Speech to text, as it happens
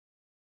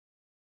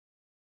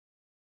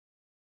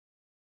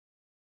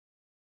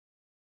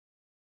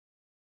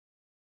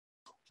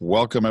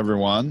Welcome,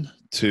 everyone,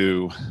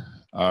 to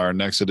our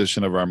next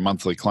edition of our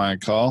monthly client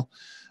call.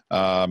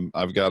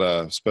 I've got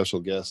a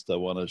special guest I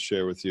want to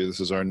share with you. This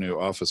is our new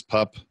office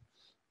pup,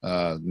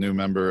 new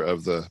member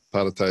of the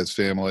Potatize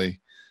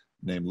family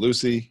named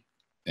Lucy,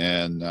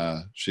 and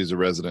she's a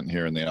resident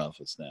here in the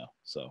office now.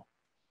 So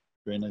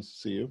very nice to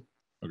see you.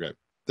 Okay,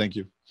 thank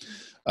you.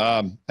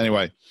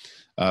 Anyway,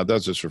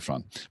 that's just for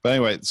fun. But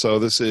anyway, so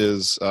this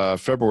is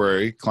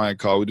February client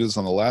call. We do this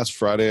on the last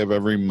Friday of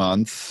every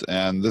month.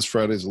 And this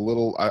Friday is a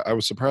little, I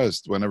was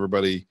surprised when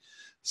everybody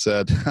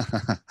said,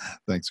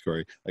 thanks,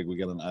 Corey. Like we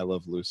got an I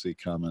love Lucy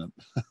comment.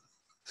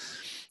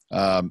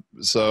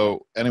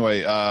 So anyway,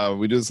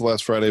 we do this the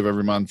last Friday of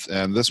every month.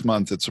 And this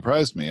month it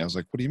surprised me. I was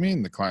like, what do you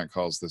mean the client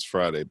calls this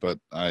Friday? But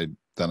then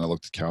I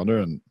looked at the calendar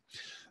and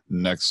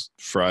next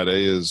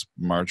Friday is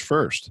March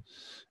 1st.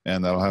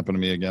 And that'll happen to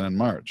me again in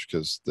March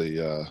because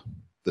the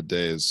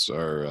days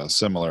are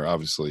similar.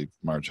 Obviously,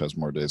 March has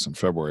more days than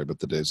February, but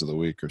the days of the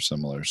week are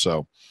similar.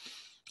 So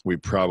we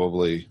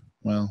probably,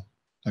 well,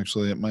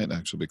 actually, it might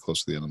actually be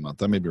close to the end of the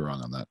month. I may be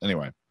wrong on that.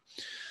 Anyway,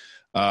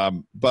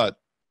 but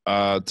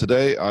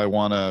today I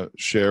want to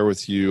share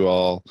with you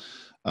all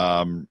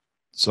some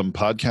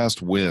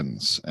podcast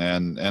wins.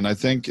 And I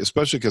think,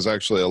 especially because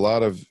actually a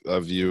lot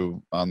of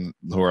you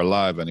who are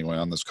live anyway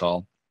on this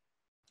call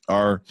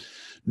are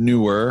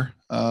newer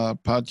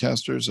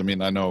podcasters. I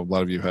mean, I know a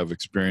lot of you have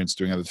experience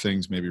doing other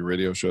things, maybe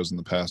radio shows in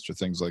the past or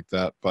things like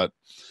that. But,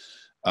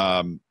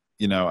 I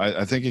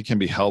think it can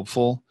be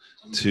helpful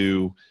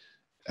to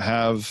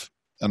have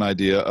an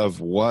idea of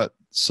what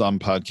some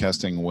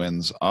podcasting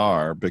wins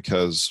are,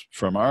 because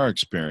from our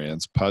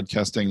experience,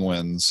 podcasting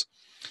wins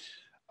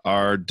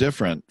are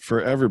different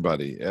for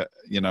everybody.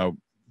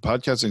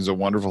 Podcasting is a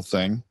wonderful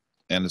thing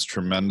and it's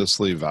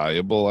tremendously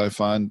valuable, I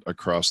find,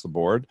 across the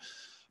board.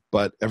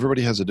 But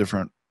everybody has a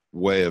different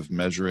way of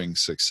measuring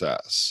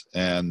success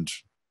and,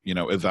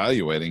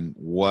 evaluating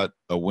what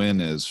a win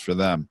is for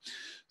them.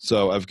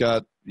 So I've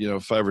got,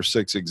 5 or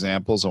 6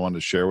 examples I wanted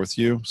to share with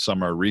you.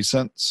 Some are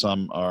recent,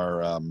 some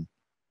are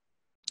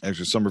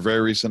some are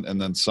very recent,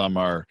 and then some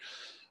are,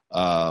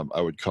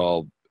 I would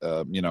call,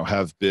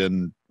 have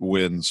been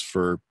wins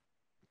for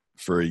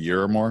a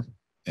year or more,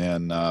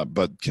 and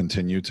but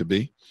continue to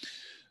be.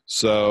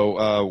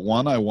 So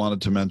one I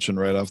wanted to mention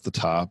right off the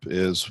top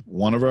is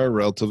one of our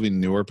relatively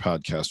newer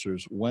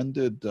podcasters. When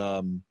did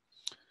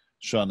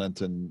Sean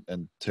Enton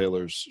and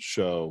Taylor's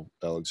show,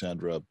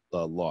 Alexandra,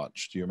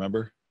 launch? Do you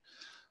remember?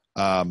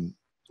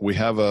 We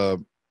have a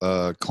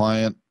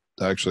client,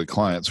 actually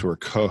clients who are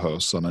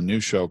co-hosts on a new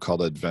show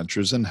called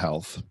Adventures in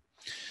Health.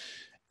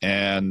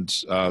 And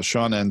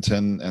Sean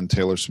Enton and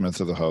Taylor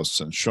Smith are the hosts.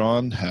 And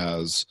Sean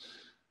has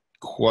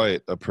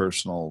quite a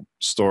personal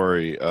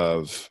story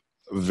of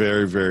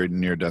very, very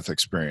near-death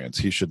experience.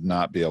 He should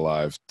not be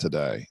alive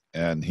today.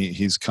 And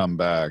he's come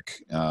back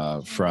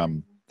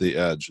from the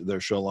edge. Their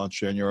show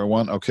launched January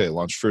 1. Okay,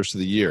 launched first of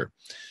the year.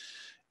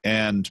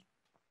 And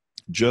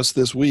just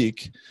this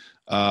week,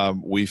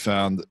 we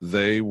found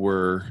they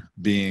were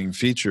being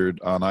featured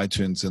on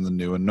iTunes in the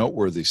new and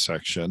noteworthy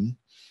section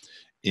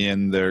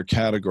in their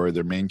category,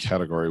 their main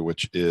category,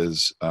 which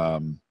is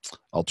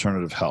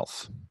alternative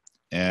health.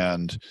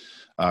 And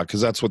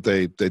because that's what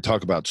they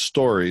talk about,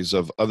 stories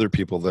of other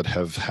people that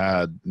have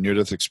had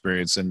near-death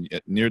experience and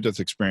near-death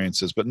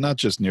experiences, but not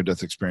just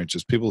near-death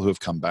experiences, people who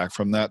have come back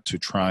from that to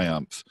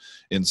triumph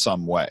in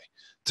some way,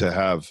 to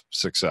have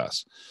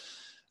success.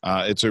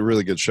 It's a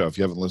really good show. If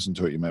you haven't listened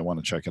to it, you might want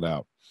to check it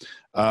out.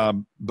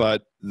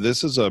 But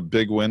this is a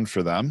big win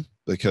for them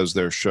because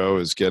their show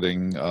is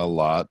getting a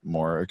lot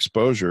more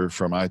exposure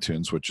from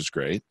iTunes, which is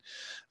great.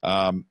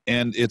 And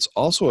it's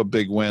also a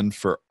big win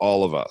for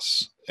all of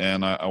us.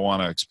 And I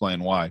want to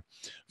explain why.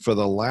 For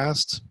the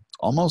last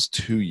almost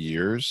 2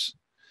 years,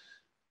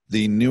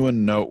 the new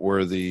and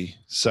noteworthy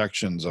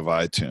sections of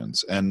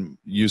iTunes, and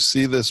you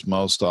see this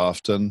most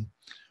often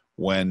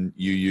when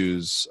you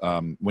use,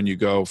 when you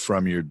go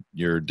from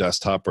your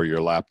desktop or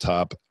your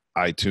laptop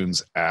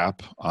iTunes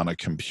app on a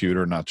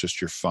computer, not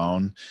just your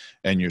phone,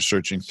 and you're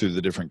searching through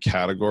the different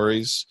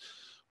categories.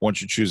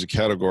 Once you choose a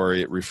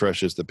category, it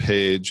refreshes the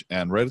page,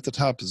 and right at the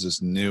top is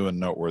this new and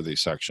noteworthy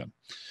section.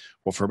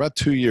 Well, for about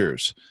 2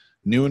 years,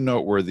 new and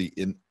noteworthy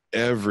in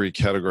every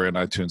category in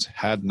iTunes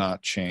had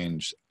not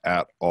changed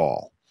at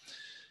all.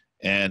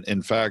 And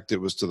in fact, it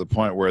was to the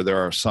point where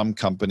there are some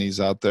companies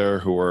out there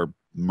who are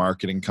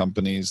marketing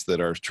companies that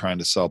are trying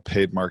to sell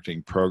paid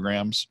marketing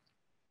programs,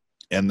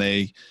 and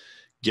they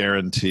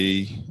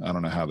guarantee, I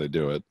don't know how they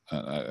do it,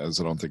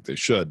 as I don't think they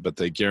should, but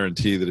they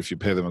guarantee that if you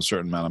pay them a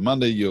certain amount of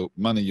money,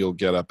 you'll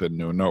get up in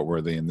new and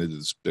noteworthy, and they did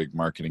this big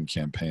marketing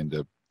campaign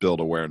to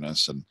build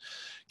awareness and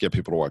get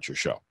people to watch your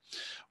show.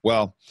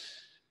 Well,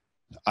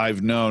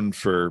 I've known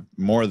for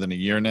more than a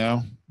year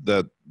now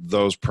that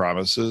those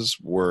promises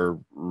were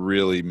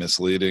really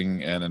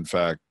misleading and, in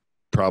fact,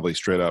 probably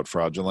straight out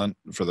fraudulent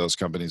for those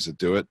companies that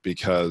do it,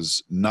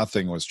 because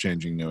nothing was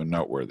changing new and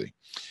noteworthy.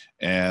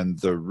 And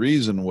the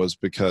reason was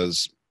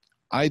because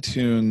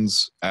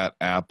iTunes at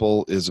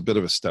Apple is a bit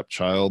of a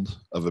stepchild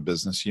of a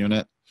business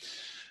unit.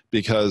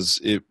 because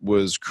it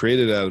was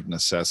created out of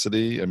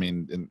necessity. I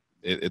mean,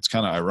 it's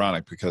kind of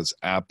ironic because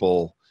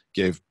Apple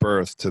gave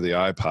birth to the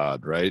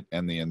iPod, right?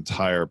 And the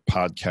entire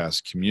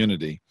podcast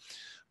community.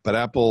 But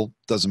Apple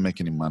doesn't make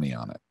any money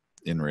on it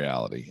in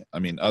reality. I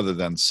mean, other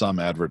than some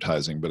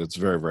advertising, but it's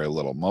very, very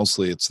little.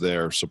 Mostly it's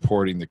there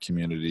supporting the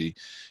community.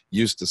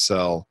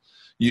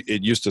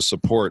 It used to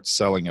support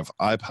selling of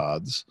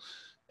iPods,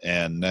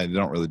 and they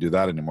don't really do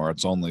that anymore.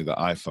 It's only the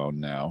iPhone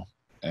now.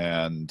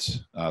 And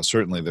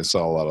certainly they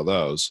sell a lot of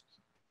those.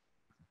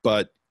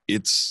 But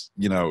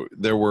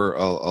there were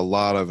a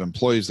lot of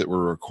employees that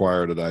were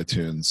required at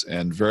iTunes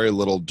and very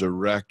little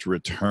direct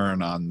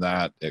return on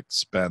that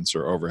expense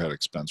or overhead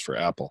expense for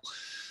Apple.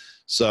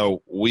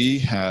 So we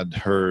had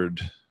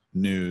heard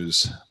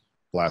news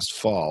last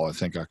fall, I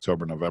think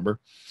October, November,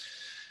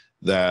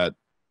 that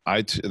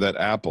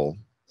Apple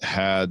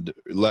had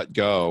let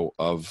go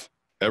of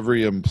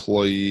every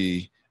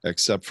employee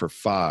except for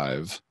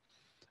 5.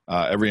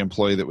 Every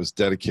employee that was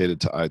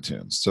dedicated to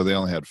iTunes. So they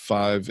only had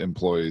 5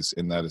 employees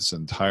in this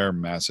entire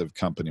massive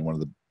company, one of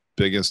the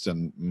biggest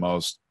and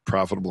most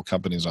profitable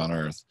companies on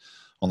earth.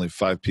 Only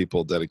 5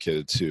 people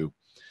dedicated to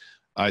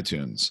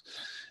iTunes.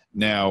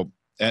 Now,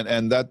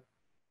 and that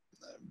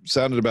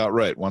sounded about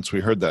right once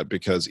we heard that,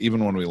 because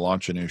even when we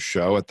launch a new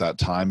show at that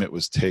time, it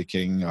was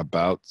taking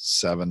about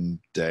 7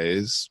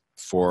 days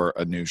for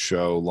a new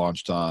show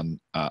launched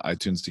on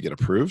iTunes to get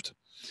approved.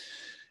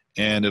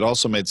 And it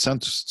also made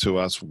sense to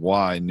us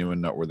why New and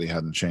Noteworthy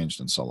hadn't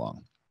changed in so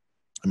long.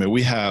 I mean,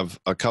 we have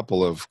a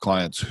couple of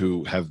clients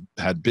who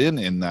had been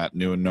in that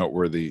New and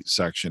Noteworthy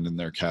section in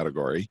their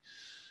category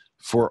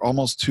for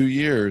almost 2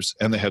 years,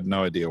 and they had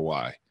no idea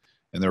why.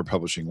 And they were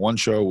publishing 1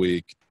 show a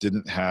week,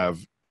 didn't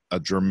have a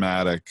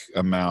dramatic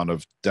amount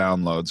of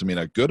downloads. I mean,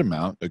 a good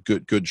amount,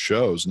 good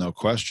shows, no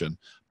question,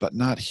 but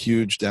not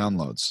huge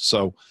downloads.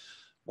 So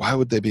why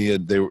would they be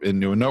they were in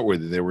New and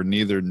Noteworthy? They were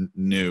neither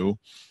new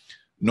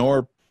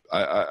nor,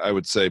 I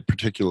would say,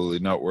 particularly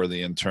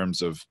noteworthy in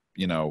terms of,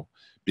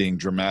 being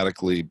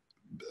dramatically,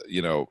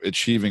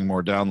 achieving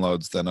more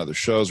downloads than other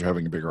shows or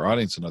having a bigger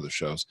audience than other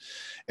shows.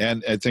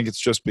 And I think it's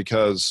just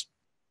because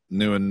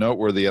New and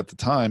Noteworthy at the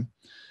time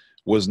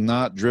was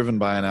not driven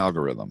by an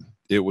algorithm.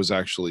 It was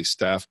actually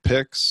staff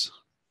picks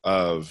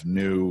of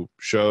new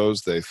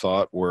shows they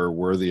thought were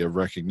worthy of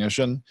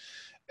recognition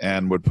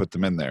and would put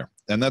them in there.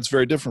 And that's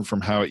very different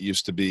from how it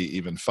used to be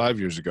even 5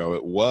 years ago.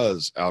 It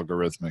was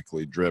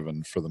algorithmically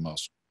driven for the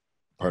most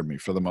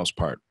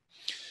part.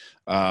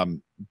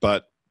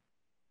 But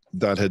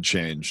that had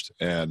changed.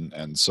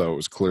 And so it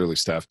was clearly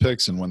staff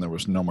picks. And when there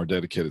was no more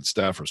dedicated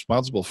staff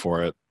responsible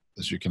for it,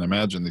 as you can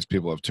imagine, these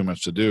people have too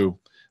much to do.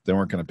 They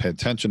weren't going to pay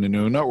attention to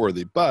New and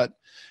Noteworthy. But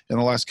in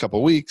the last couple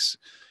of weeks,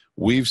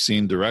 we've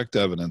seen direct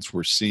evidence.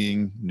 We're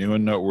seeing New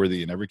and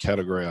Noteworthy in every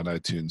category on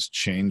iTunes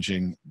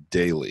changing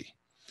daily.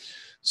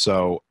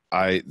 So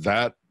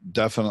that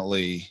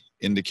definitely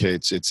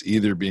indicates it's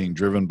either being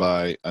driven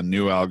by a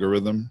new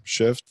algorithm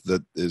shift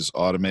that is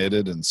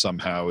automated and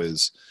somehow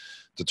is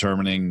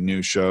determining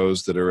new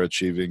shows that are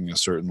achieving a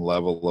certain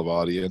level of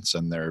audience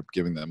and they're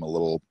giving them a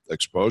little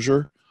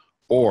exposure,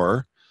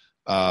 or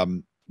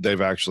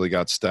they've actually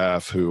got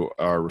staff who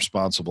are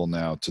responsible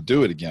now to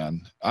do it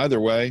again. Either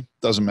way,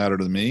 doesn't matter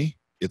to me.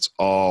 It's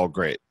all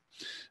great.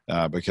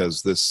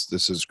 Because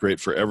this is great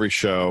for every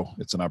show.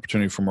 It's an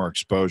opportunity for more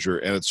exposure,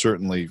 and it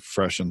certainly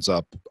freshens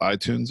up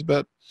iTunes a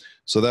bit.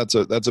 So that's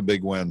a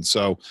big win.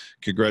 So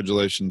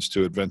congratulations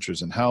to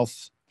Adventures in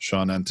Health,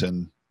 Sean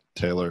Enton,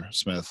 Taylor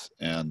Smith,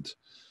 and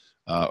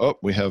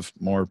we have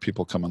more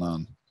people coming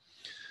on.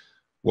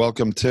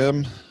 Welcome,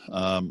 Tim.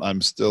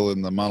 I'm still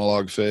in the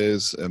monologue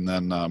phase, and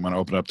then I'm going to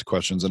open up to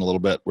questions in a little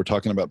bit. We're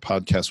talking about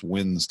podcast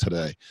wins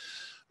today.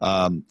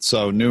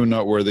 So New and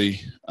Noteworthy,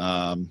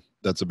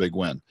 that's a big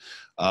win.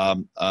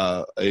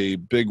 A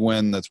big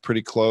win that's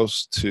pretty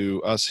close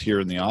to us here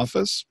in the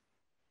office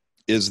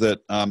is that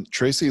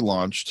Tracy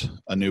launched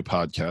a new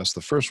podcast.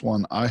 The first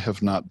one I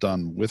have not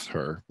done with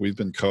her. We've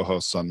been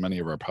co-hosts on many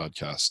of our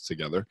podcasts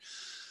together.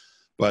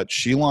 But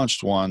she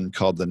launched one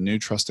called The New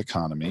Trust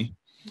Economy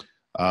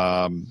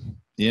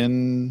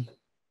in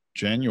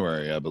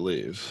January, I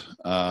believe,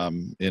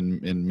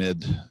 in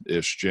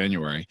mid-ish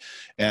January.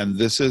 And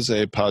this is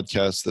a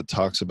podcast that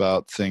talks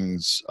about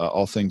things,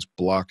 all things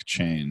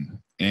blockchain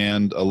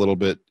and a little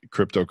bit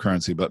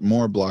cryptocurrency, but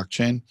more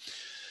blockchain,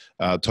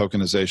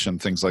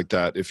 tokenization, things like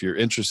that. If you're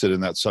interested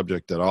in that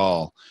subject at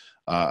all,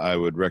 I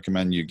would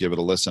recommend you give it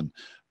a listen.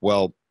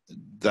 Well,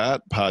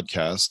 that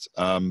podcast,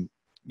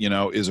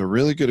 is a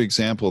really good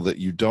example that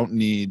you don't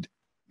need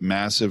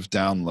massive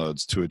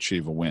downloads to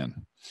achieve a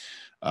win.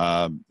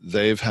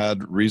 They've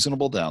had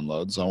reasonable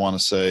downloads. I want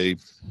to say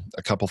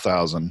a couple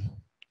thousand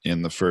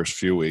in the first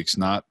few weeks,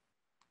 not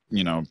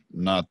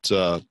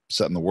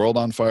setting the world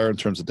on fire in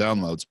terms of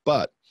downloads,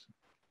 but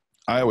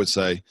I would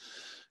say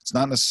it's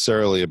not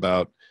necessarily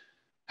about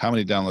how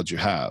many downloads you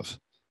have.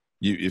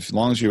 As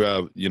long as you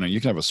have, you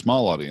can have a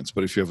small audience,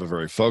 but if you have a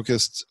very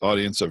focused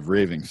audience of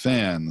raving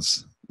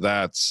fans,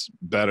 that's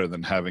better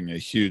than having a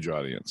huge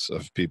audience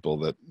of people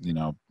that,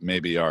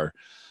 maybe are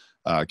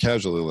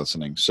casually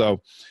listening.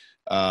 So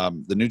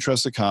the New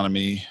Trust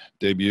Economy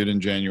debuted in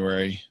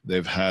January.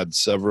 They've had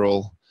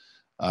several,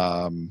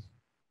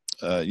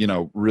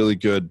 really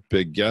good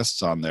big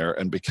guests on there.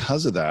 And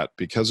because of that,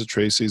 because of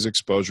Tracy's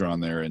exposure on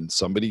there and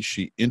somebody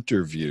she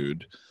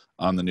interviewed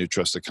on the New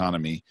Trust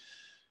Economy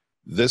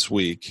this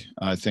week,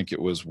 I think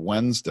it was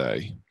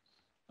Wednesday,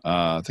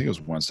 I think it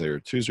was Wednesday or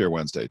Tuesday or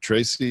Wednesday,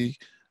 Tracy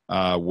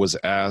was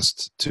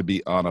asked to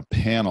be on a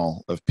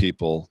panel of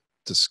people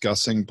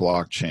discussing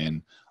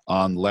blockchain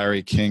on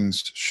Larry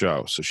King's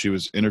show. So she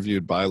was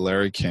interviewed by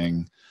Larry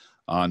King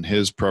on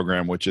his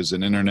program, which is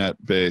an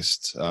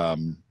internet-based,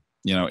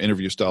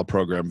 interview-style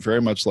program,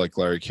 very much like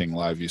Larry King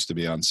Live used to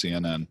be on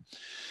CNN.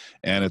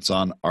 And it's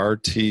on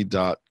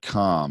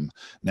RT.com.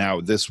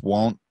 Now, this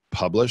won't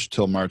publish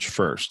till March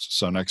 1st.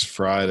 So next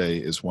Friday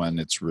is when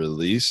it's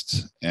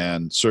released.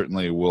 And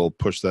certainly we'll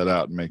push that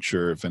out and make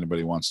sure if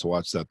anybody wants to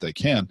watch that, they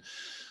can.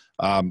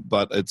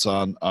 But it's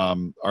on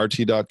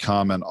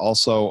RT.com and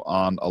also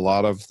on a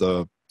lot of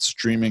the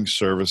streaming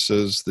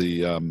services,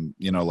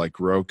 like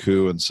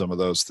Roku and some of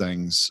those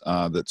things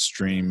that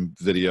stream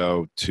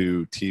video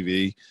to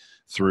TV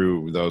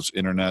through those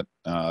internet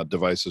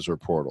devices or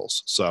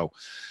portals. So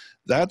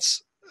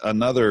that's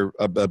another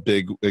a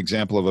big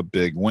example of a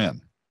big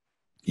win.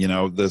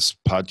 This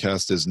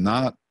podcast is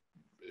not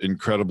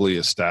incredibly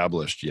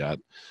established yet,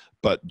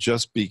 but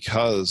just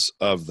because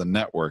of the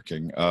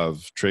networking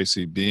of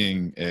Tracy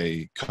being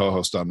a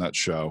co-host on that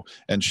show,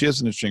 and she has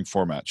an interesting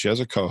format. She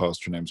has a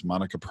co-host. Her name's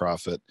Monica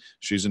Profit.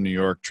 She's in New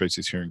York.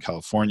 Tracy's here in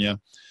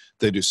California.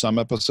 They do some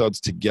episodes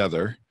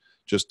together,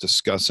 just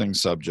discussing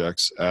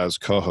subjects as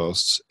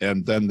co-hosts,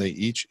 and then they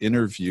each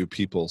interview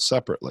people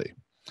separately.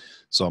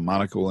 So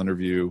Monica will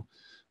interview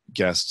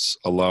guests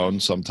alone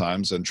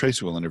sometimes, and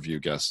Tracy will interview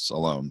guests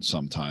alone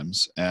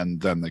sometimes, and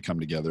then they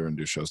come together and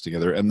do shows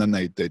together, and then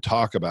they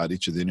talk about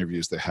each of the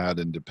interviews they had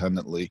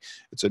independently.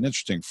 It's an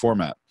interesting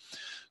format.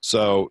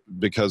 So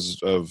because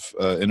of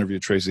interview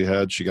Tracy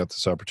had, she got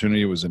this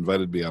opportunity, was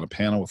invited to be on a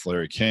panel with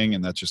Larry King,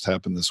 and that just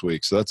happened this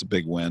week. So that's a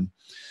big win.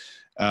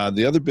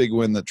 The other big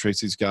win that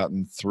Tracy's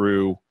gotten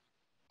through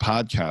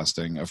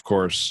podcasting, of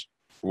course,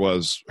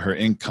 was her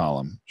Inc.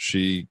 column.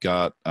 She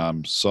got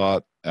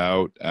sought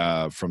out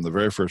from the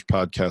very first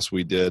podcast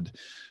we did.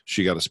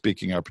 She got a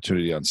speaking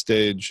opportunity on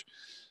stage.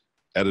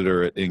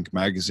 Editor at Inc.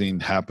 magazine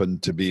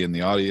happened to be in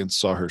the audience,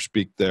 saw her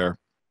speak there,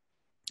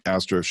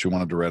 asked her if she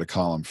wanted to write a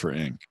column for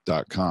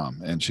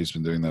Inc.com. And she's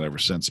been doing that ever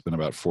since. It's been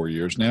about 4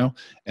 years now.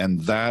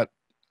 And that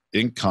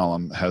Inc.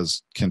 column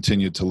has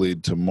continued to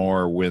lead to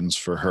more wins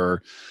for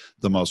her.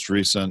 The most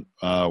recent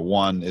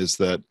one is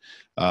that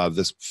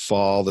this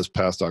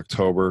past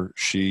October,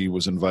 she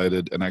was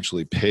invited and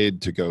actually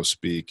paid to go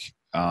speak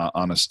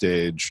on a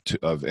stage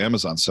of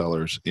Amazon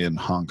sellers in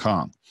Hong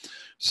Kong.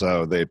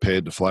 So they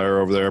paid to fly her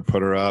over there,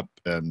 put her up,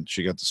 and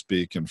she got to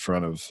speak in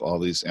front of all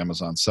these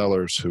Amazon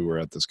sellers who were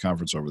at this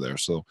conference over there.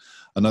 So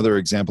another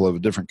example of a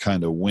different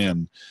kind of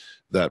win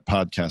that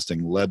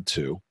podcasting led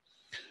to.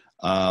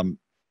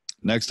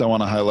 Next, I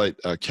want to highlight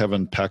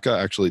Kevin Pecca,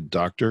 actually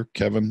Dr.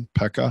 Kevin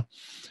Pecca,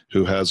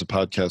 who has a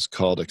podcast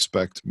called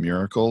Expect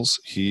Miracles.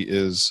 He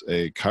is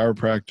a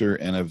chiropractor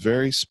in a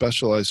very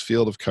specialized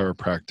field of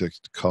chiropractic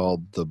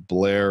called the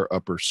Blair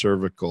upper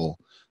cervical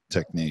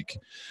technique.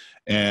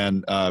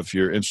 And if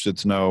you're interested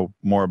to know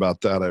more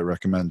about that, I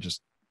recommend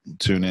just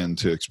tune in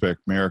to Expect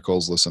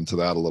Miracles, listen to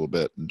that a little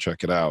bit and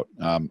check it out.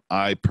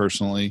 I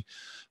personally,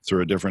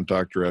 through a different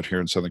doctor out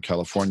here in Southern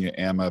California,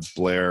 am a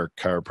Blair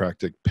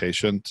chiropractic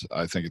patient.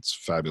 I think it's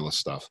fabulous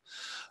stuff.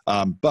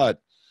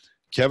 But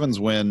Kevin's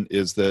win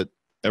is that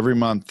every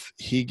month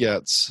he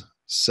gets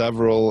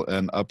several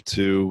and up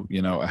to,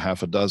 a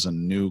half a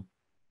dozen new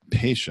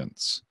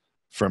patients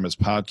from his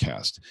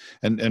podcast.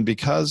 And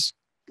because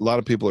a lot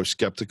of people are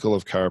skeptical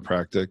of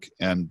chiropractic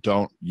and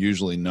don't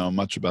usually know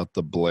much about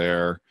the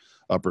Blair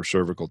upper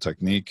cervical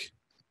technique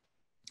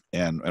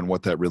and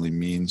what that really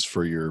means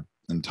for your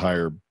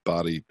entire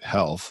body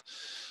health.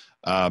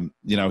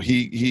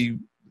 He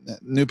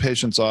new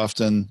patients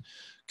often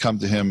come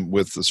to him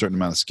with a certain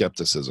amount of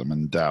skepticism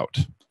and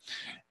doubt.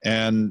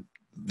 And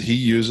he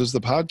uses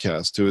the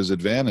podcast to his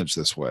advantage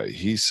this way.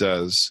 He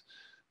says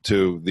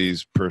to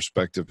these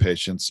prospective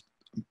patients,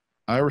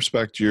 I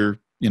respect you're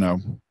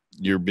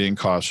being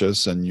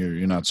cautious and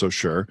you're not so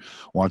sure.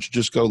 Why don't you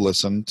just go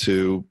listen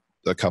to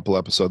a couple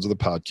episodes of the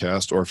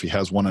podcast, or if he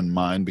has one in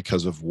mind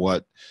because of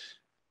what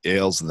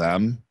ails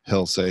them,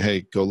 he'll say,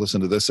 hey, go listen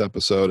to this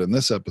episode and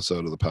this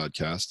episode of the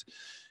podcast.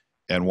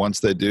 And once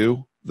they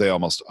do, they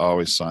almost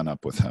always sign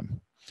up with him.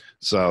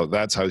 So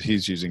that's how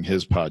he's using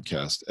his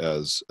podcast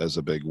as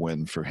a big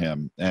win for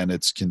him. And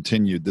it's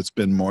continued. It's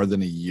been more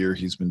than a year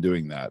he's been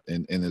doing that.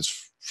 In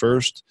his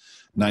first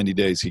 90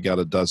 days, he got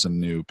a dozen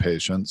new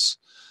patients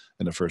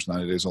in the first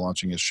 90 days of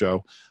launching his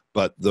show.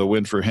 But the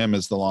win for him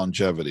is the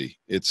longevity.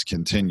 It's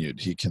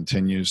continued. He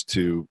continues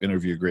to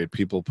interview great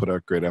people, put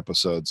out great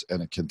episodes,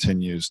 and it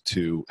continues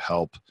to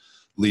help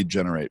lead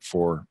generate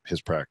for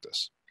his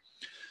practice.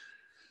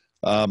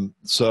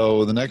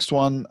 So the next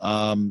one,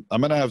 I'm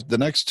going to have the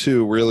next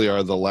two really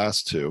are the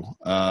last two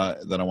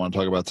that I want to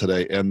talk about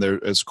today. And there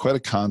is quite a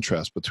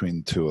contrast between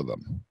the two of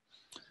them.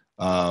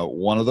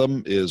 One of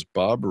them is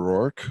Bob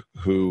Rourke,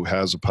 who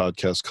has a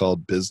podcast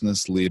called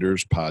Business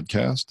Leaders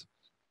Podcast.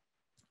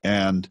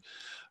 And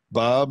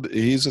Bob,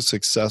 he's a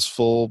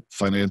successful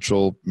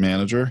financial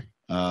manager.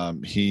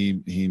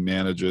 He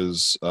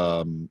manages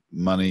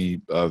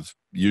money of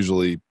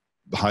usually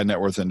high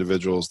net worth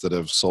individuals that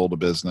have sold a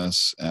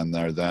business and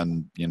they're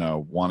then,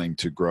 wanting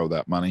to grow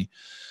that money.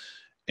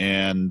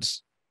 And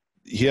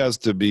he has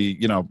to be,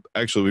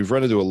 actually we've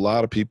run into a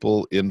lot of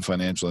people in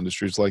financial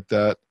industries like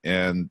that,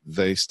 and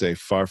they stay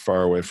far,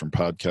 far away from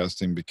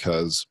podcasting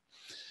because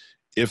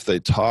if they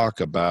talk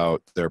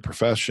about their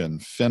profession,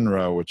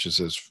 FINRA, which is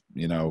his,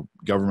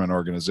 government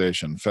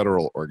organization,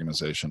 federal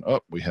organization.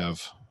 Oh, we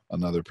have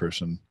another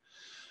person.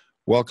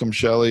 Welcome,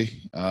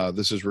 Shelley.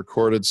 This is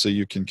recorded so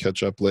you can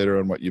catch up later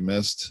on what you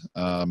missed.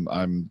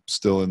 I'm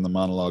still in the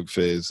monologue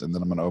phase, and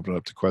then I'm going to open it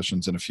up to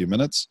questions in a few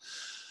minutes.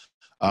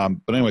 But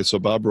anyway, so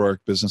Bob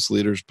Rourke, Business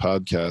Leaders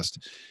Podcast,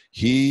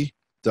 he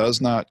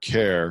does not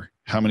care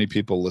how many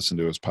people listen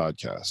to his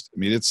podcast. I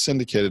mean, it's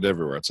syndicated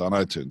everywhere. It's on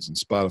iTunes and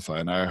Spotify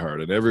and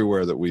iHeart and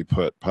everywhere that we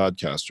put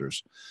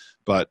podcasters.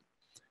 But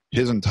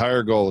his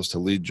entire goal is to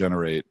lead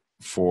generate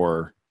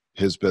for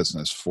his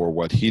business, for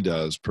what he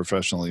does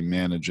professionally,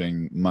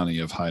 managing money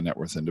of high net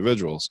worth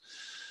individuals.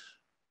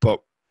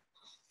 But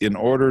in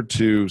order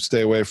to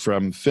stay away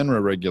from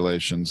FINRA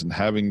regulations and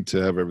having to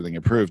have everything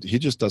approved, he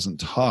just doesn't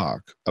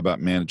talk about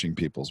managing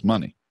people's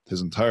money.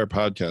 His entire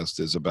podcast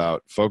is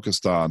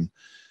focused on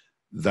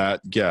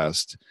that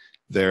guest.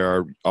 There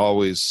are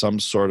always some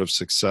sort of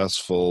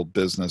successful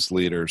business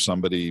leader,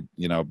 somebody,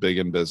 big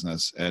in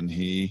business, and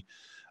he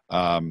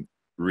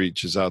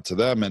reaches out to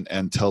them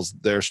and tells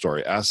their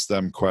story, asks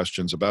them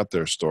questions about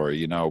their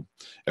story,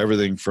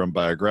 everything from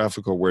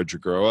biographical, where'd you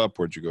grow up,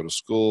 where'd you go to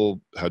school,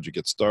 how'd you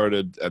get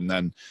started, and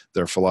then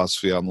their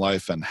philosophy on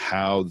life and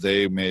how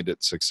they made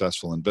it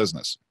successful in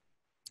business.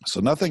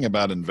 So nothing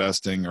about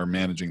investing or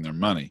managing their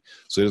money.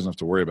 So he doesn't have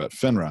to worry about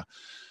FINRA.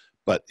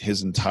 But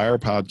his entire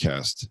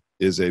podcast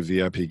is a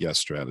VIP guest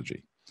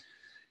strategy.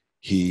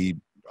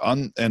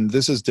 And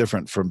this is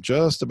different from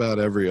just about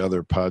every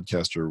other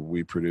podcaster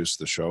we produce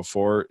the show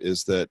for,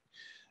 is that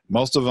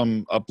most of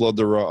them upload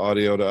the raw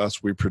audio to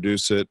us. We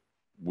produce it.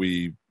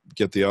 We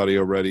get the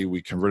audio ready.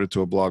 We convert it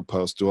to a blog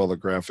post, do all the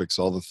graphics,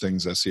 all the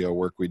things, SEO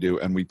work we do,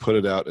 and we put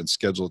it out and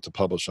schedule it to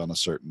publish on a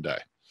certain day.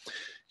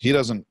 He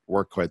doesn't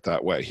work quite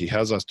that way. He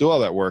has us do all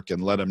that work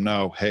and let him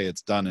know, hey,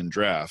 it's done in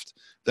draft.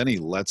 Then he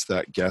lets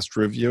that guest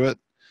review it,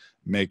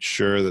 make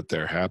sure that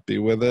they're happy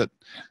with it.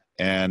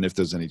 And if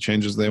there's any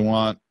changes they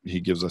want, he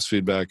gives us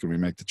feedback and we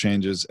make the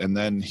changes. And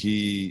then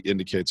he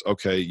indicates,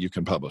 okay, you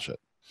can publish it.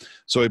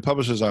 So he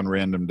publishes on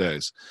random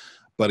days.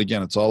 But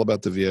again, it's all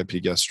about the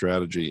VIP guest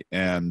strategy,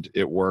 and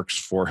it works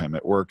for him.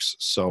 It works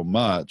so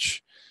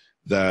much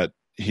that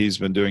he's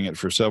been doing it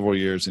for several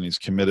years and he's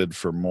committed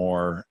for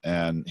more.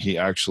 And he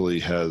actually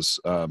has,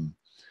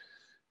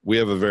 we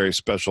have a very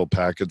special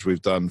package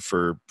we've done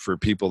for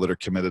people that are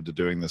committed to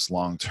doing this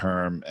long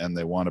term and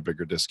they want a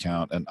bigger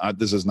discount. And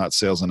this is not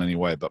sales in any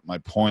way, but my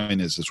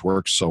point is this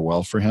works so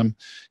well for him.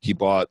 He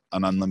bought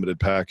an unlimited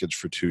package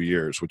for 2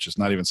 years, which is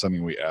not even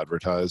something we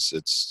advertise.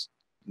 It's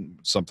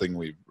something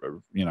we,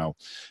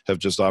 have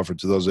just offered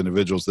to those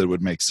individuals that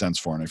would make sense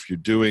for. And if you're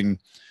doing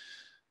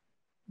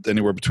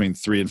anywhere between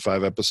 3 and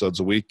 5 episodes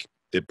a week,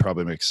 it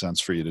probably makes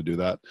sense for you to do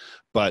that.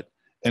 But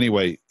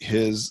anyway,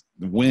 his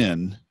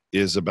win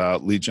is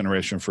about lead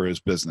generation for his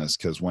business,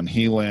 because when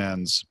he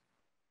lands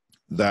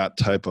that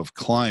type of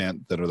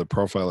client that are the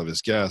profile of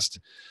his guest,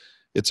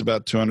 it's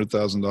about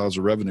 $200,000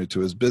 of revenue to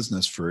his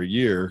business for a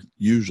year,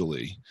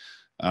 usually.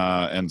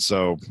 And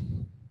so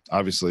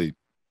obviously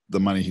the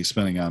money he's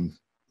spending on,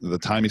 the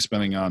time he's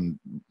spending on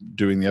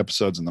doing the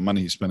episodes and the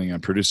money he's spending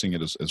on producing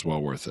it is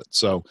well worth it.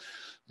 So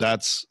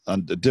that's a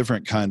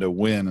different kind of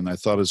win. And I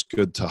thought it was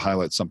good to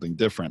highlight something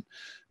different.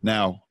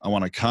 Now I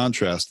want to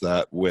contrast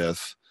that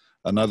with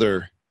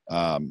another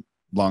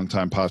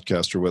longtime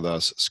podcaster with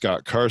us,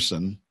 Scott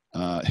Carson.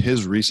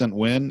 His recent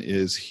win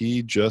is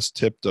he just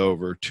tipped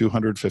over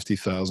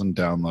 250,000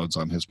 downloads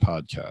on his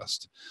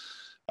podcast.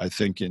 I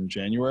think in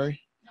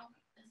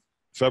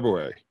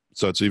February.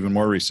 So it's even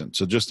more recent.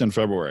 So just in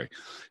February,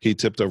 he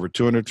tipped over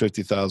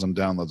 250,000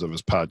 downloads of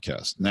his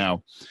podcast.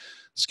 Now,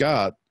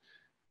 Scott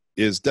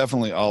is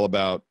definitely all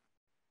about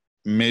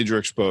major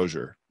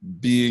exposure,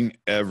 being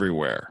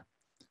everywhere,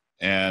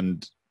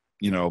 and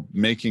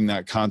making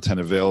that content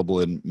available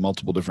in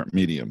multiple different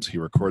mediums. He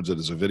records it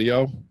as a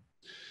video.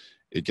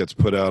 It gets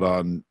put out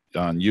on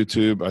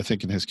YouTube. I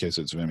think in his case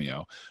it's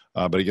Vimeo,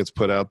 but it gets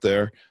put out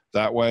there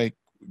that way,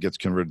 gets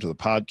converted to the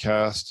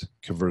podcast,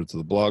 converted to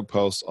the blog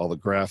post, all the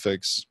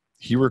graphics.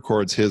 He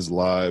records his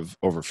live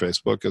over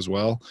Facebook as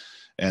well,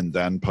 and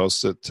then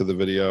posts it to the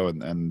video. And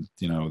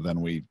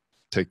then we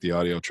take the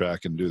audio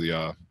track and do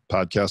the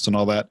podcast and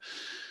all that.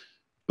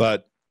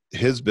 But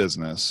his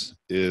business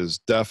is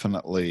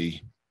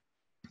definitely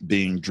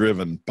being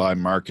driven by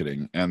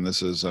marketing. And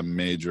this is a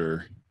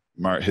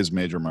his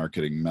major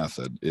marketing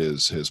method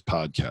is his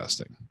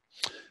podcasting.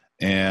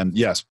 And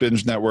yes,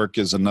 Binge Network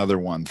is another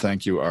one.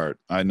 Thank you, Art.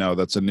 I know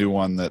that's a new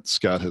one that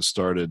Scott has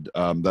started.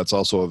 That's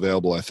also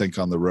available, I think,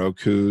 on the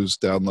Roku's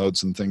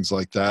downloads and things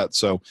like that.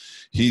 So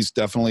he's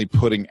definitely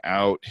putting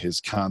out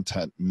his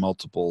content,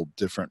 multiple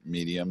different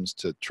mediums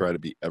to try to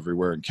be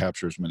everywhere and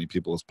capture as many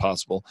people as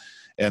possible.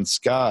 And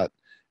Scott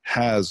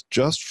has,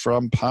 just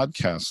from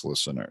podcast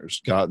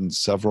listeners, gotten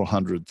several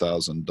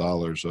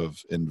 $100,000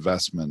 of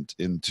investment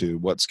into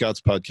what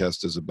Scott's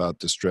podcast is about: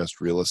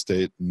 distressed real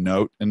estate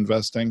note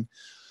investing.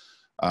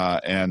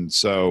 And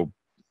so,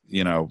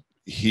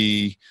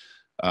 he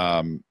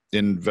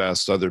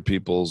invests other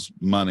people's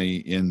money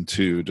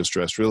into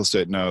distressed real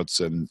estate notes,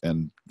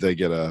 and they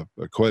get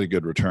quite a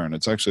good return.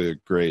 It's actually a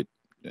great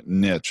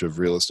niche of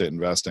real estate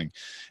investing.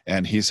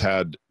 And he's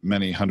had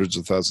many hundreds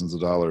of thousands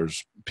of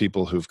dollars,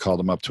 people who've called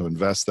him up to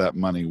invest that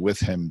money with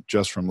him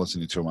just from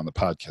listening to him on the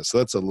podcast. So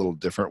that's a little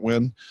different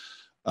win.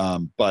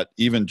 But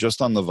even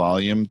just on the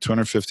volume,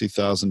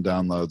 250,000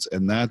 downloads,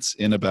 and that's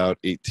in about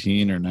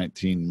 18 or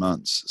 19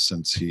 months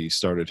since he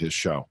started his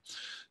show.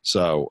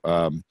 So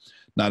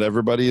not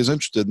everybody is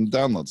interested in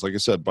downloads. Like I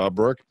said, Bob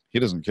Rourke, he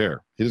doesn't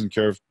care. He doesn't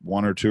care if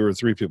 1 or 2 or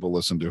 3 people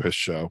listen to his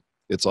show.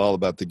 It's all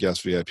about the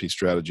guest VIP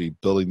strategy,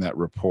 building that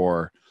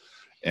rapport,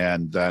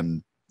 and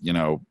then,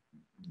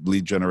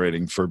 lead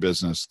generating for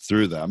business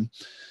through them.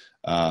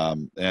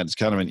 And it's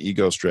kind of an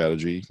ego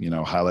strategy,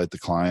 highlight the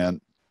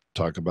client,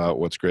 talk about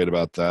what's great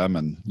about them,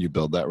 and you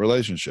build that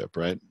relationship,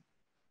 right?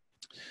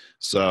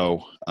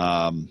 So,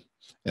 and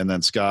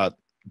then Scott,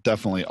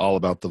 definitely all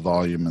about the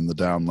volume and the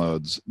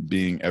downloads,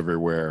 being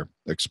everywhere,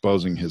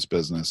 exposing his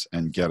business,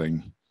 and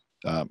getting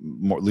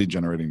more lead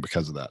generating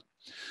because of that.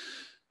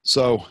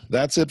 So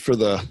that's it for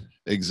the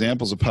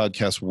examples of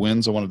podcast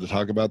wins I wanted to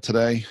talk about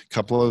today. A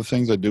couple other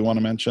things I do want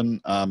to mention.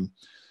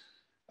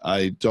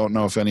 I don't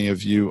know if any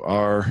of you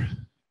are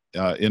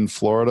in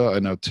Florida. I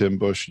know, Tim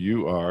Bush,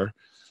 you are.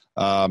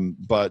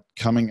 But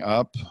coming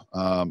up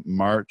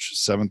March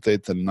 7th,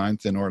 8th, and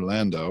 9th in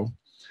Orlando,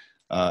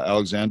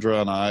 Alexandra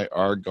and I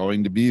are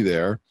going to be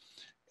there.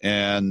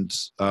 And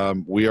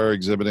we are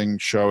exhibiting,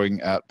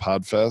 showing at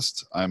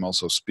PodFest. I'm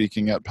also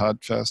speaking at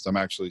PodFest. I'm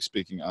actually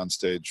speaking on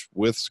stage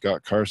with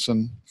Scott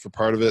Carson for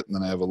part of it. And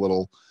then I have a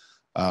little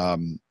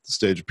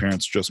stage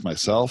appearance just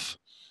myself.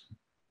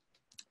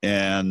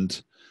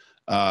 And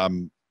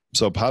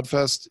so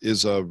PodFest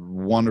is a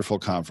wonderful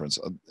conference.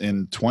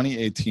 In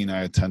 2018,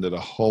 I attended a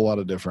whole lot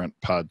of different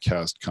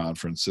podcast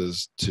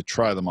conferences to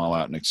try them all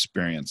out and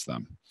experience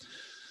them.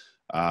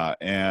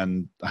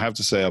 And I have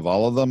to say, of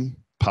all of them,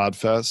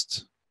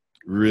 PodFest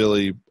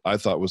really, I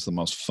thought, was the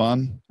most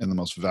fun and the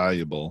most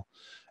valuable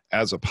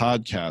as a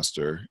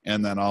podcaster,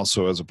 and then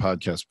also as a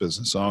podcast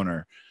business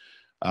owner.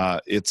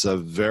 It's a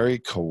very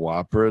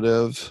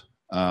cooperative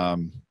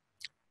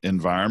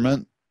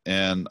environment,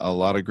 and a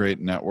lot of great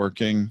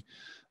networking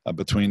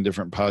between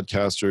different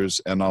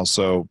podcasters, and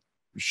also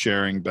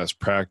sharing best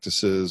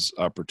practices,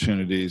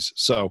 opportunities.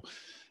 So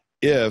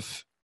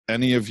if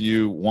any of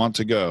you want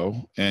to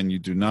go and you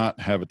do not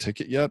have a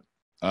ticket yet,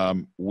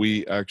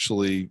 we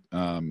actually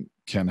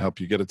can help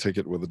you get a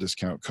ticket with a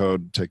discount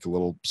code, take a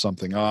little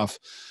something off.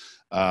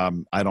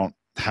 I don't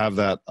have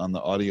that on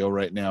the audio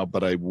right now,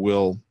 but I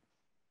will.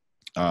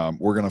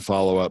 We're going to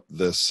follow up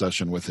this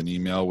session with an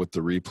email with the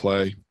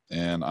replay,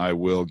 and I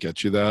will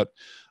get you that.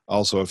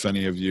 Also, if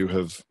any of you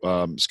have,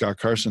 Scott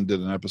Carson did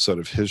an episode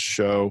of his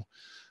show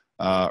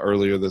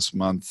earlier this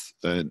month,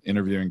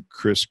 interviewing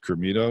Chris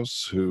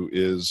Kremitos, who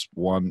is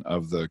one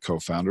of the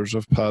co-founders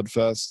of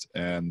PodFest.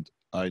 And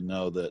I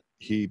know that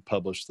he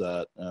published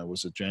that,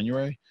 was it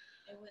January?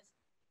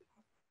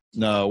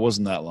 No, it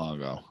wasn't that long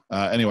ago.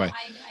 Anyway,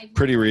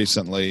 pretty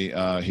recently,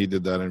 he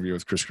did that interview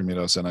with Chris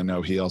Kremitos, and I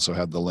know he also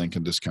had the link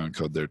and discount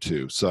code there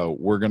too. So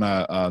we're going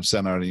to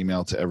send out an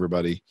email to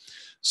everybody.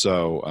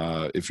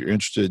 So if you're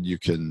interested, you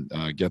can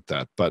get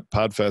that. But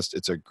PodFest,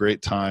 it's a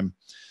great time.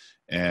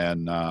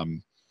 And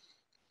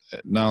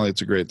not only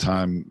it's a great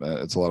time,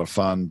 it's a lot of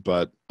fun,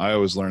 but I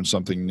always learn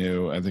something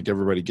new. I think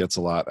everybody gets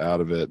a lot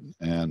out of it.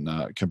 And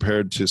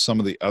compared to some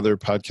of the other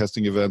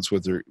podcasting events,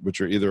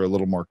 which are either a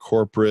little more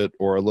corporate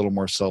or a little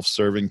more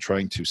self-serving,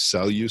 trying to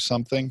sell you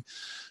something,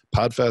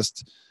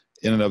 PodFest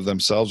in and of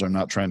themselves are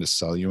not trying to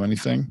sell you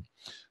anything.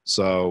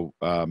 So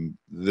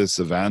this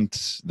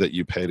event that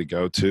you pay to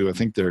go to, I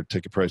think their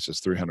ticket price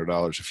is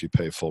 $300 if you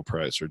pay full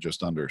price, or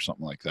just under,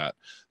 something like that.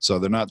 So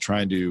they're not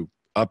trying to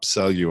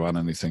upsell you on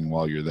anything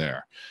while you're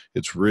there.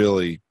 It's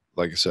really,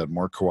 like I said,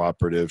 more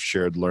cooperative,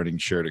 shared learning,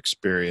 shared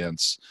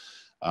experience,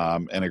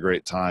 and a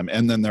great time.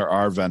 And then there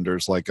are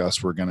vendors like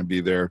us. We're going to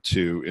be there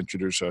to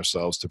introduce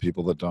ourselves to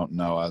people that don't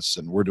know us.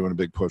 And we're doing a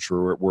big push.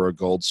 We're a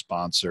gold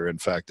sponsor. In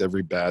fact,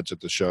 every badge at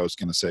the show is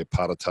going to say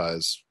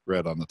Podetize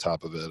red on the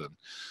top of it.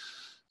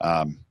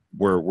 And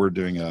we're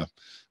doing a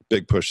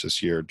big push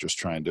this year, just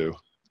trying to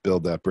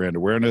build that brand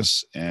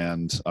awareness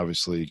and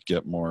obviously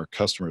get more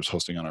customers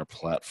hosting on our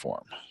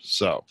platform.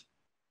 So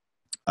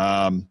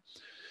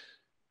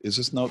is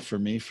this note for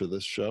me for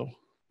this show?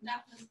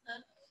 That was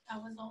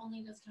the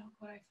only discount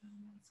code I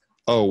found.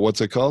 Oh, what's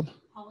it called?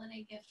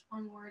 Holiday gift,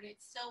 one word. It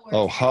still works.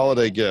 Oh,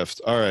 holiday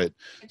gift. All right.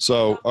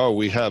 So,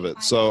 we have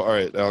it. So, all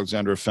right,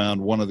 Alexandra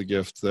found one of the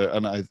gifts there,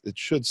 and it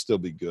should still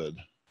be good.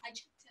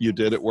 You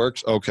did? It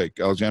works? Okay.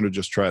 Alexandra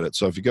just tried it.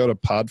 So if you go to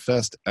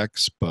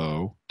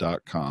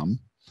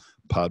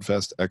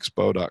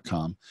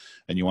podfestexpo.com,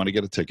 and you want to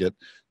get a ticket,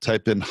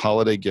 type in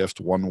holiday gift,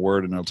 one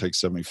word, and it'll take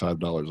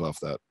 $75 off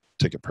that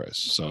ticket price.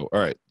 So, all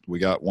right, we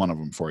got one of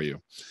them for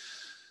you.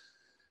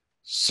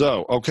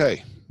 So,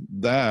 okay,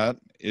 that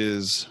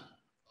is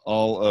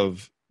all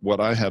of what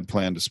I had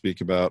planned to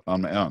speak about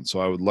on my own. So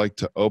I would like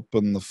to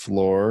open the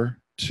floor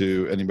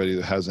to anybody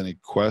that has any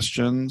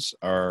questions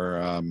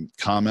or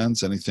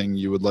comments, anything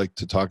you would like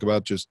to talk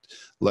about. Just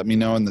let me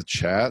know in the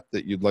chat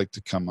that you'd like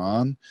to come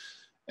on,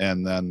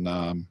 and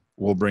then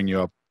we'll bring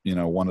you up,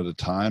 one at a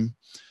time.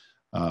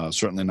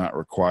 Certainly not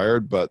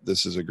required, but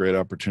this is a great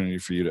opportunity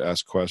for you to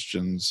ask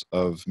questions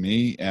of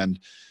me. And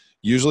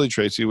usually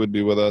Tracy would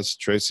be with us.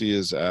 Tracy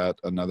is at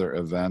another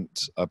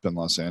event up in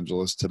Los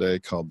Angeles today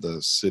called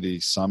the City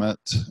Summit,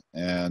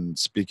 and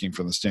speaking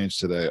from the stage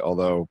today,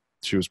 although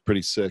she was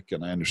pretty sick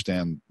and I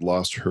understand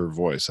lost her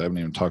voice. I haven't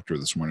even talked to her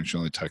this morning. She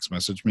only text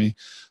messaged me.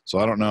 So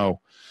I don't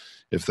know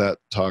if that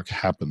talk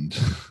happened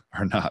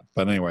or not.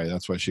 But anyway,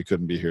 that's why she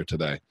couldn't be here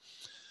today.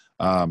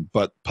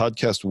 But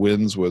Podcast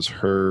Wins was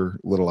her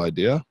little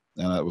idea,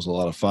 and it was a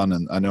lot of fun.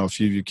 And I know a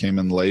few of you came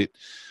in late.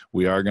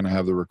 We are going to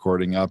have the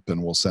recording up,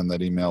 and we'll send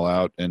that email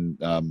out. And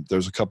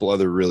there's a couple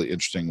other really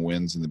interesting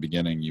wins in the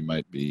beginning you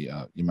might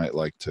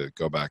like to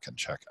go back and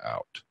check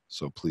out.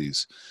 So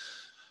please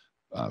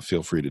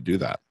feel free to do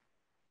that.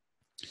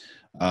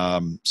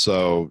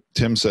 So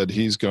Tim said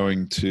he's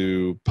going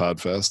to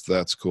Podfest.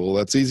 That's cool.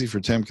 That's easy for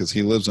Tim because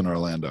he lives in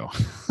Orlando.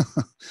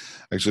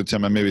 Actually,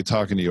 Tim, I may be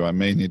talking to you. I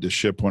may need to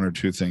ship one or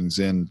two things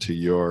into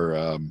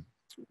your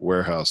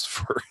warehouse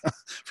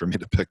for me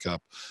to pick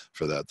up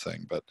for that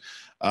thing. But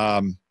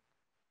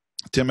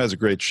Tim has a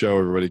great show,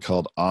 everybody,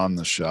 called On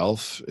the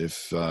Shelf.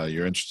 If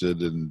you're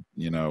interested in,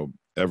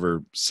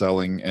 ever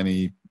selling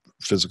any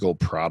physical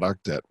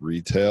product at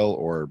retail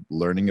or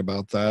learning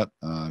about that,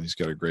 he's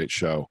got a great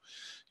show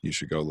you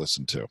should go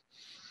listen to.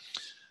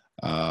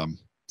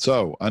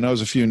 So I know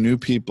there's a few new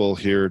people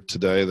here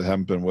today that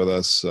haven't been with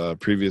us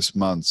previous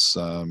months.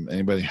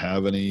 Anybody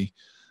have any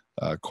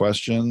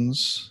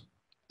questions?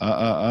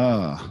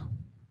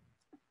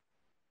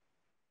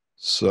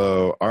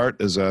 So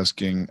Art is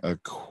asking a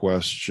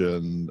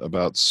question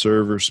about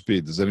server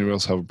speed. Does anyone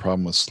else have a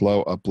problem with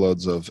slow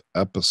uploads of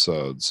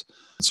episodes?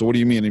 So what do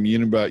you mean? You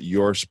mean about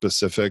your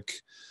specific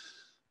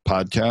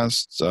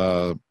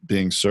podcast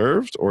being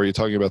served, or are you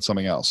talking about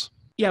something else?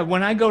 Yeah,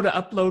 when I go to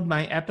upload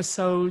my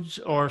episodes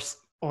or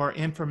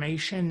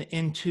information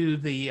into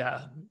the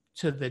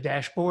to the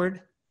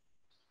dashboard,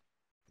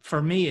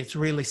 for me it's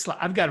really slow.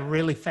 I've got a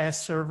really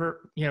fast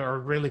server, or a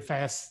really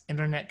fast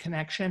internet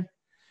connection,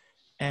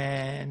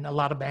 and a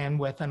lot of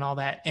bandwidth and all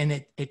that,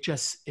 and it's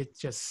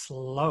just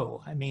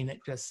slow. I mean, it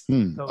just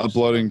goes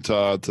uploading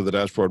to the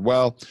dashboard.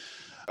 Well,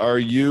 are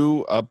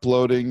you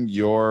uploading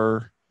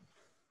your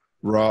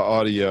raw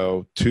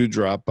audio to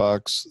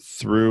Dropbox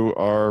through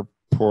our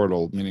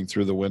portal, meaning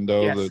through the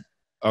window? Yes.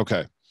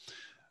 Okay.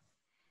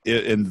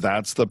 And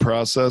that's the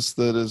process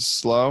that is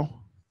slow?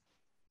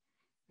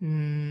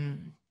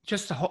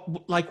 Just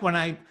like when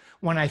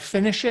I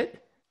finish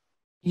it,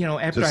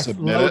 after I've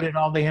loaded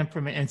all the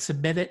information and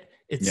submit it,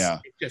 it's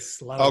just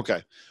slow.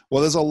 Okay.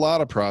 Well, there's a lot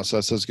of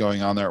processes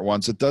going on there at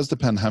once. It does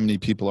depend how many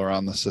people are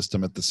on the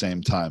system at the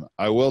same time.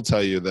 I will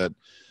tell you that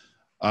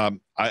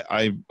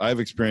I've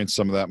experienced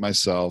some of that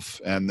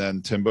myself. And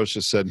then Tim Bush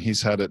has said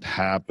he's had it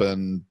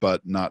happen,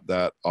 but not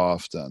that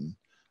often.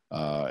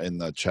 In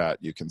the chat,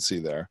 you can see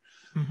there.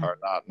 Mm-hmm. Are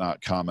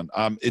not common.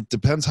 It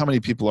depends how many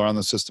people are on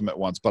the system at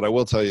once. But I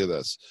will tell you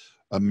this.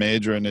 A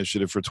major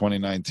initiative for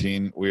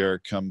 2019, we are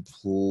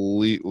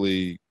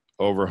completely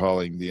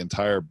overhauling the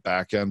entire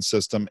back-end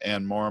system,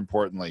 and more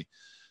importantly,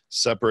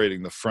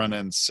 separating the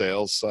front-end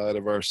sales side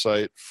of our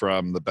site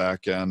from the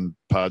back-end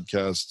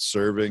podcast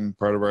serving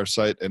part of our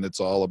site, and it's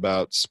all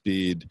about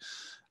speed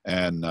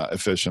and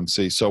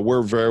efficiency. So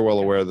we're very well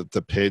aware that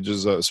the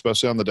pages,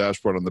 especially on the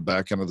dashboard on the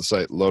back end of the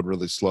site, load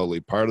really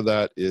slowly. Part of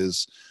that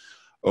is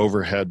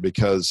overhead,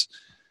 because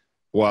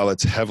while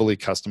it's heavily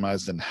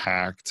customized and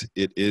hacked,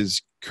 it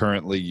is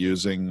currently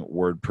using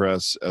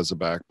WordPress as a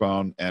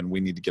backbone, and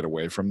we need to get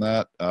away from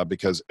that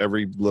because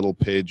every little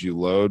page you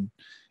load,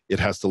 it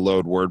has to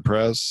load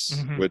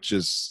WordPress, which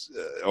is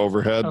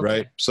overhead,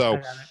 right?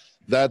 So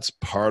that's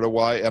part of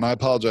why, and I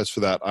apologize for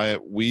that.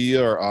 We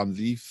are on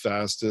the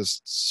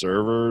fastest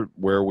server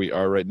where we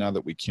are right now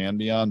that we can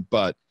be on,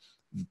 but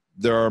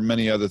there are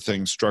many other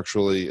things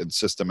structurally and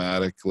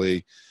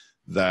systematically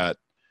that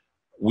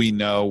we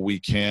know we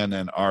can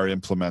and are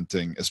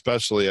implementing,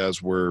 especially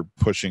as we're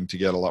pushing to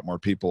get a lot more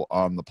people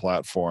on the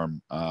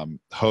platform.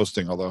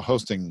 Although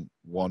hosting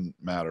won't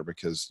matter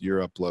because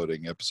you're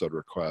uploading episode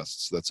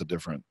requests. That's a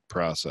different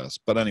process.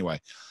 But anyway,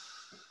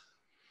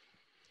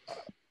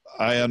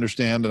 I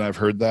understand, and I've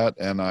heard that,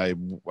 and I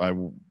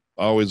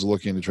always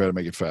looking to try to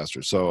make it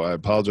faster. So I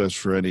apologize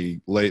for any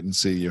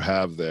latency you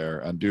have there,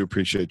 and do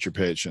appreciate your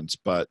patience,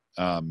 but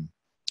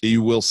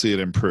you will see it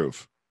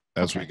improve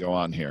as we go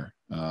on here.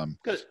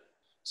 Good.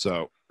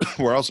 So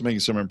we're also making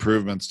some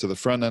improvements to the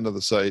front end of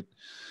the site,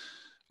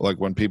 like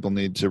when people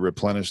need to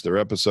replenish their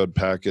episode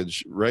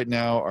package. Right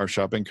now, our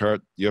shopping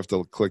cart, you have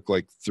to click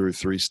like through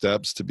 3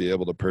 steps to be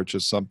able to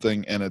purchase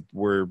something, and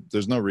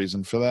there's no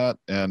reason for that,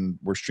 and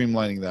we're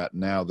streamlining that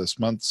now this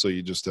month, so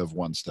you just have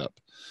 1 step.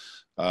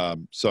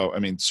 So I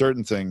mean,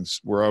 certain things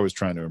we're always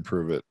trying to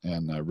improve it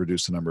and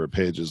reduce the number of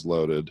pages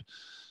loaded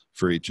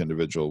for each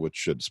individual, which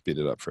should speed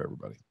it up for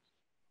everybody.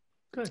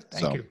 Good.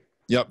 Thank you.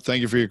 Yep.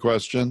 Thank you for your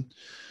question.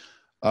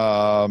 Did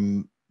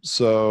you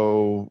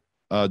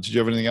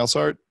have anything else,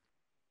 Art,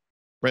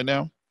 right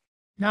now?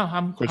 No,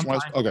 I'm fine.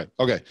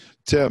 Okay.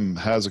 Tim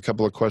has a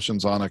couple of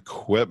questions on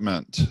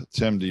equipment.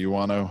 Tim, do you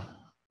want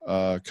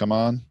to come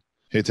on?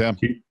 Hey, Tim.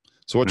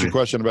 So what's your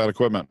question about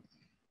equipment?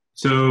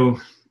 So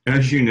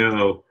as you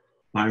know,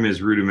 I'm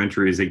as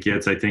rudimentary as it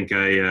gets. I think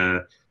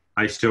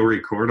I still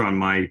record on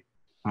my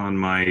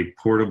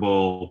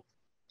portable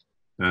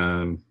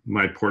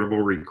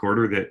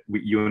recorder that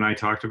you and I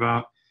talked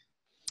about,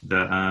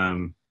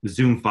 the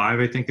Zoom 5,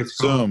 I think it's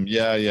called. Zoom,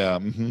 yeah.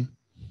 Mm-hmm.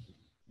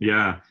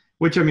 Yeah,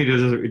 which I mean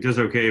it does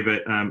okay,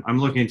 but I'm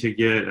looking to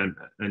get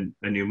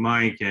a new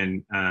mic,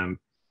 and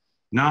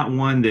not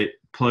one that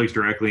plugs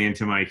directly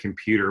into my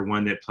computer,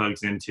 one that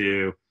plugs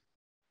into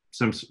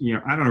some,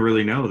 I don't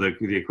really know the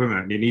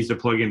equipment. It needs to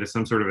plug into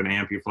some sort of an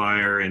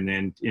amplifier and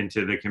then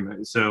into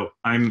the, so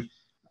I'm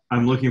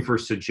looking for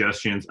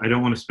suggestions. I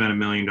don't want to spend $1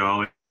 million,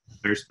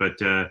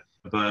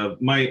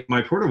 but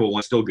my portable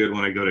one's still good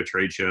when I go to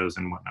trade shows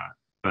and whatnot,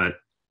 but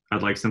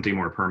I'd like something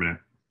more permanent.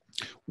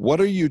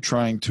 What are you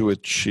trying to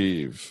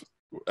achieve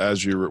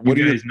as you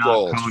guys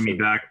not calling me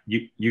back?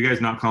 You guys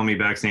not calling me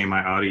back saying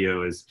my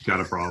audio has got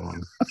a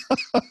problem.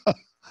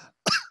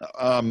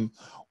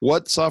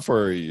 What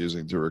software are you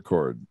using to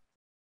record?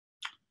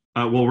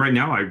 Well, right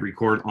now I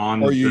record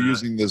on. Or are you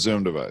using the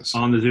Zoom device?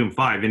 On the Zoom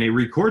 5, and it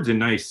records a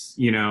nice.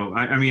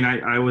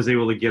 I was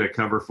able to get a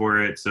cover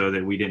for it so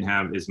that we didn't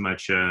have as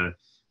much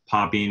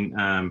popping.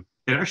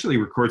 It actually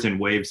records in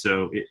waves,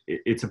 so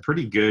it's a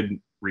pretty good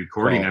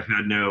recording. Wow. I've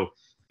had no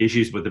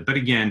issues with it, but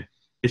again,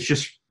 it's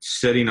just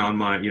sitting on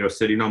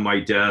my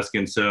desk,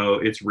 and so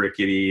it's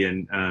rickety.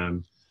 And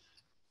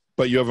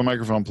but you have a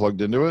microphone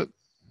plugged into it?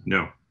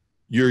 No,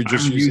 you're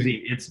just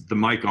using it's the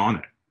mic on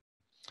it.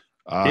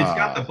 It's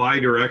got the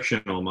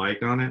bi-directional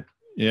mic on it.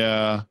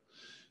 Yeah.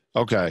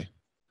 Okay.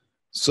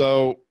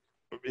 So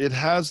it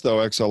has, though,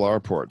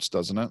 XLR ports,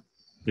 doesn't it?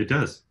 It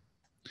does.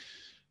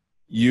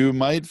 You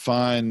might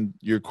find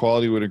your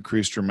quality would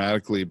increase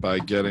dramatically by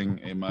getting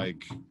a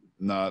mic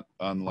not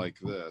unlike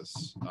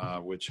this,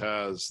 which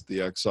has the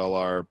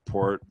XLR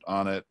port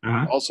on it.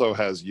 Uh-huh. Also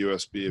has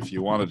USB if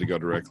you wanted to go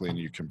directly in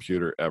your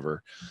computer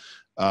ever.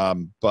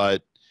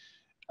 But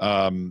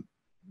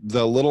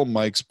the little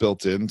mics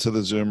built into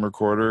the Zoom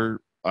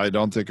recorder, I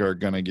don't think are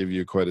going to give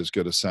you quite as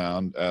good a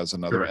sound as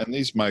another. Sure. And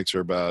these mics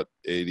are about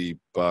 $80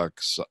 What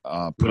is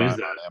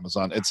that? on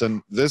Amazon.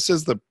 This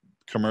is the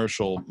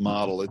commercial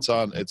model. It's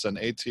an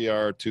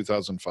ATR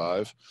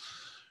 2005.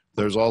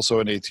 There's also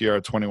an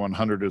ATR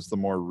 2100 is the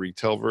more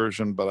retail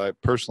version, but I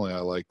personally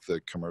like the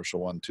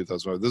commercial one,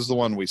 2005. This is the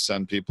one we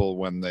send people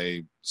when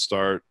they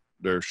start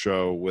their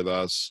show with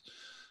us.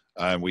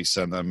 And we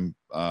send them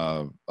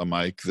a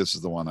mic. This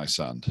is the one I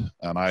send.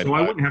 And I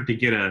wouldn't have to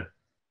get a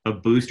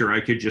booster. I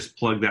could just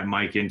plug that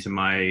mic into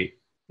my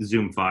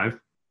Zoom 5.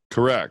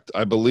 Correct.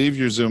 I believe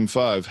your Zoom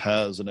 5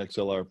 has an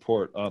XLR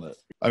port on it.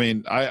 I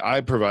mean, I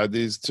provide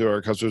these to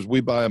our customers.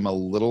 We buy them a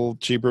little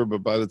cheaper,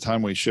 but by the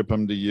time we ship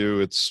them to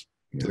you,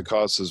 the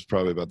cost is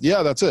probably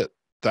that's it.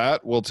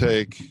 That will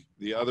take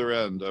the other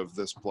end of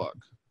this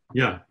plug.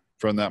 Yeah.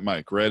 From that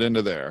mic right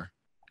into there.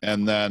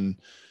 And then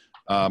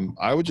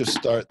I would just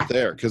start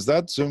there, because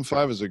that Zoom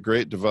 5 is a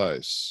great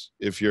device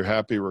if you're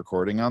happy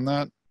recording on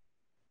that.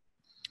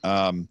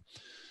 I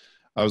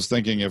was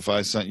thinking if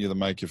I sent you the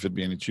mic, if it'd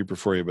be any cheaper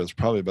for you, but it's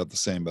probably about the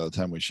same by the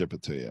time we ship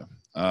it to you.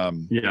 So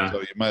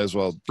you might as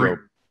well go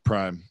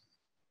Prime.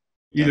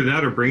 Either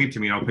that or bring it to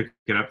me. I'll pick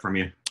it up from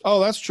you. Oh,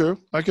 that's true.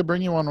 I could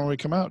bring you one when we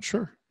come out.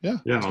 Sure. Yeah.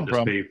 Yeah, I'll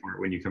just pay for it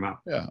when you come out.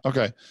 Yeah.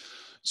 Okay.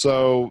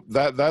 So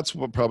that's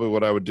probably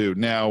what I would do.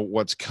 Now,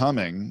 what's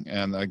coming,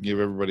 and I can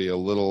give everybody a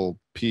little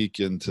peek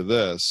into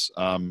this.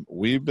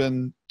 We've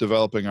been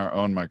developing our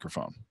own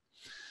microphone,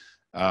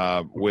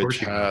 which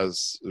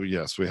has,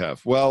 yes, we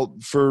have. Well,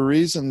 for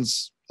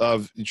reasons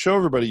of, show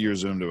everybody your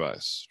Zoom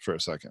device for a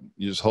second.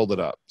 You just hold it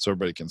up so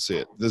everybody can see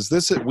it.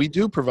 We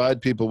do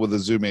provide people with a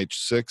Zoom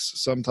H6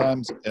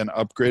 sometimes, an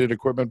upgraded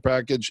equipment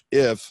package,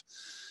 if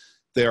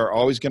they are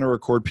always going to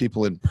record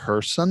people in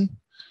person.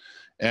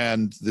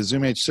 And the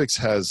Zoom H6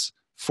 has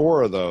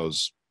 4 of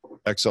those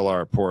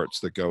XLR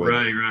ports that go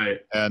in. Right.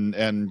 And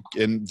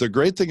the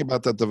great thing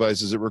about that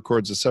device is it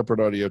records a separate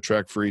audio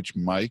track for each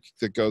mic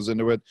that goes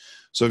into it.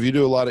 So if you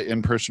do a lot of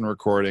in-person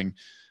recording,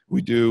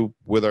 We do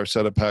with our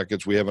setup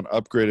package. We have an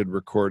upgraded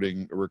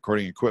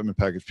recording equipment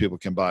package people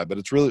can buy, but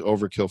it's really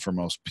overkill for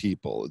most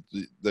people.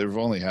 They've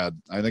only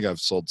had, I think I've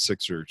sold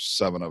 6 or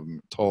 7 of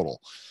them total,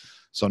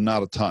 so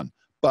not a ton.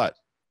 But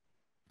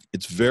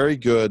it's very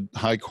good,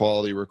 high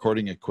quality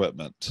recording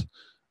equipment,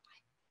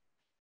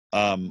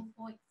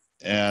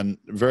 and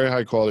very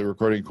high quality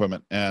recording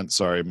equipment. And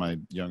sorry, my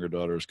younger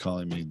daughter is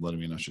calling me, letting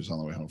me know she's on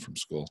the way home from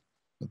school.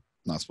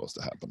 Not supposed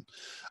to happen.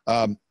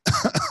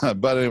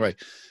 But anyway,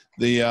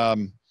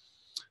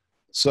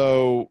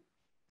 so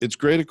it's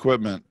great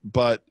equipment,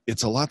 but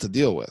it's a lot to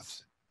deal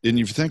with. And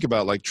if you think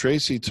about, like,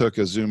 Tracy took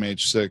a Zoom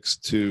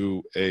H6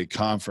 to a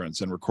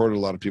conference and recorded a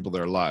lot of people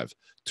there live.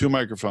 2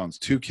 microphones,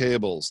 2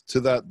 cables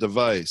to that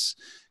device.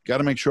 Got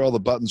to make sure all the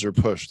buttons are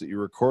pushed, that you're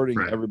recording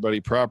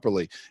everybody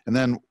properly. And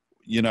then,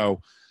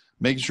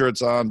 making sure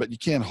it's on, but you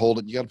can't hold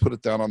it. You got to put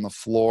it down on the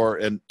floor.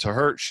 And to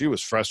her, she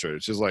was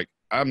frustrated. She's like,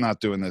 I'm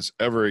not doing this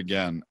ever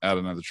again at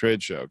another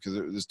trade show because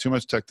there's too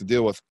much tech to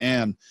deal with.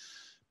 And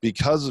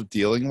because of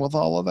dealing with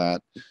all of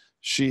that,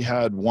 she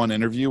had one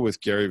interview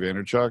with Gary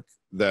Vaynerchuk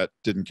that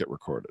didn't get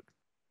recorded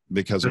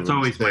because that's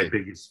always my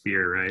biggest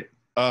fear, right?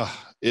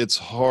 It's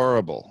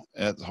horrible.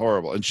 It's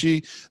horrible. And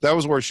that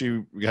was where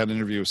she had an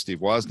interview with Steve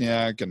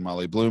Wozniak and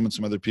Molly Bloom and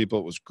some other people.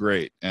 It was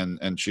great.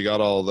 And she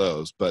got all of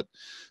those, but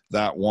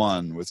that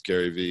one with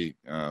Gary V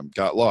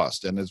got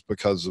lost. And it's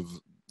because of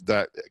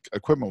that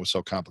equipment was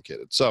so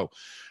complicated. So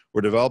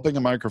we're developing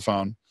a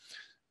microphone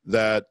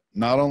that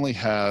not only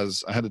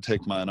has, I had to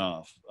take mine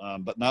off,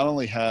 but not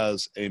only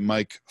has a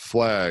mic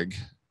flag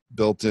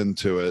built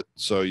into it.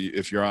 So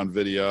if you're on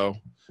video,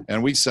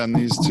 and we send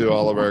these to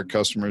all of our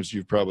customers,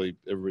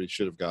 everybody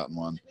should have gotten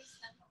one.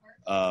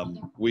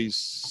 We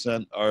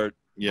sent Art,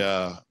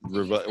 I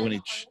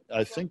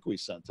think we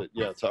sent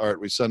it, to Art.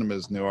 We sent him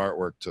his new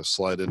artwork to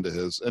slide into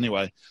his.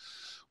 Anyway,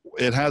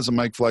 it has a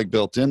mic flag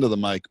built into the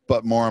mic,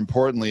 but more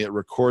importantly, it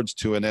records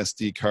to an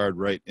SD card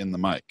right in the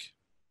mic.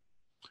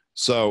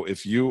 So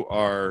if you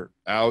are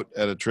out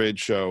at a trade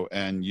show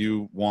and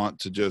you want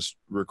to just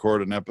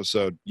record an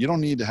episode, you don't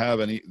need to have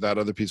that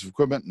other piece of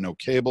equipment, no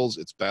cables,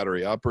 it's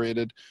battery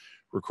operated,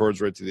 records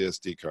right to the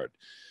SD card.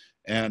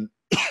 And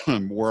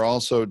we're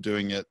also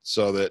doing it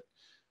so that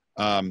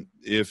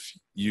if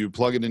you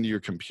plug it into your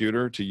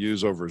computer to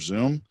use over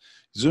Zoom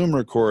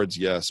records,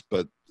 yes,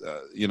 but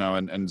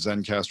and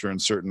Zencaster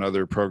and certain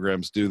other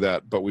programs do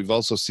that. But we've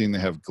also seen they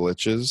have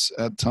glitches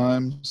at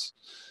times,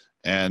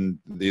 and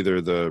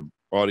either the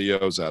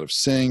audio is out of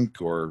sync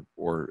or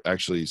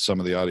actually some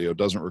of the audio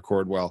doesn't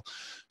record well.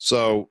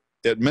 So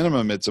at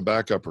minimum, it's a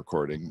backup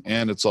recording,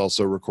 and it's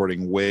also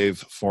recording WAV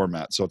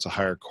format. So it's a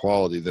higher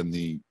quality than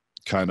the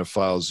kind of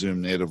file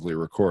Zoom natively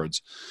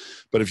records.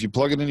 But if you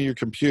plug it into your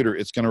computer,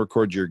 it's going to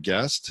record your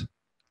guest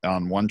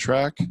on one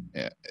track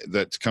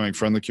that's coming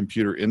from the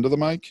computer into the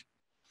mic.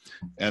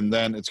 And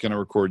then it's going to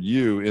record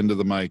you into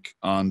the mic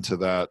onto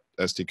that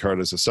SD card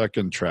as a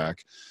second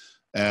track.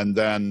 And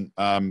then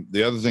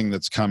the other thing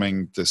that's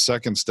coming, the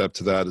second step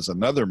to that is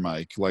another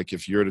mic. Like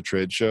if you're at a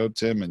trade show,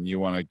 Tim, and you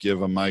want to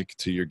give a mic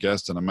to your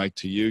guest and a mic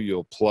to you,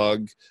 you'll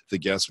plug the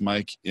guest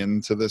mic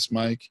into this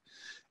mic,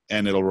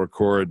 and it'll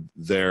record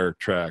their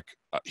track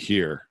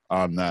here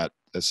on that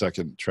a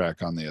second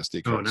track on the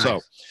SD card. Oh,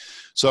 nice.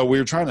 So we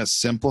were trying to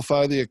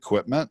simplify the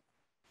equipment,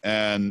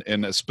 and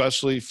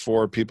especially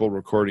for people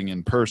recording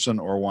in person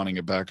or wanting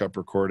a backup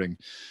recording,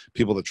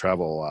 people that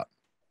travel a lot.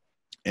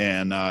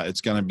 And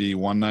it's going to be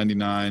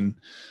 $199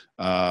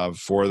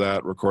 for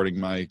that recording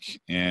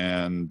mic,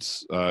 and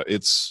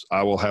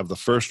I will have the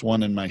first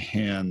one in my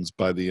hands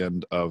by the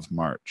end of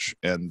March,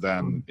 and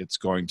then it's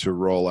going to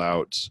roll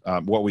out.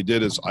 What we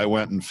did is I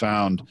went and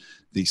found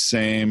the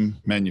same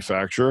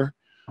manufacturer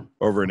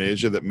over in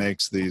Asia that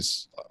makes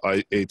these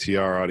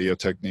ATR Audio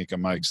Technica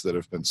mics that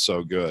have been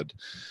so good.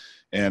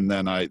 And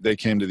then they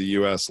came to the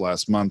U.S.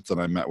 last month,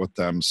 and I met with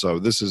them. So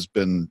this has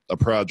been a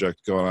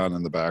project going on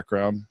in the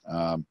background,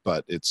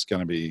 but it's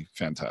going to be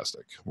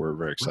fantastic. We're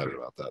very excited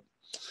about that.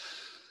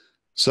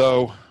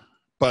 So,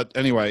 but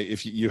anyway,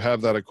 if you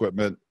have that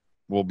equipment,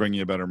 we'll bring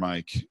you a better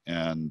mic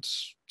and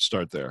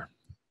start there.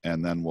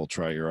 And then we'll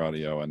try your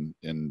audio, and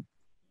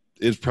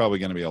it's probably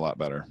going to be a lot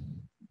better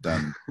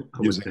than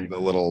using the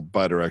little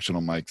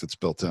bidirectional mic that's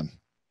built in.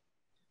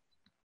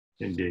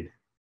 Indeed.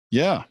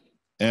 Yeah.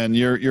 And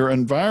your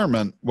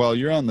environment, well,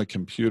 you're on the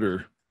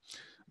computer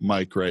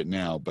mic right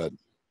now, but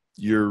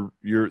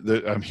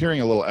I'm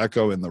hearing a little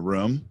echo in the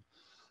room.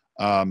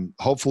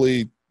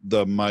 Hopefully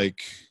the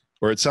mic,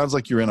 or it sounds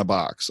like you're in a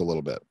box a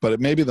little bit, but it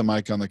may be the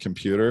mic on the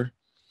computer.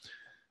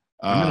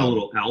 I'm in a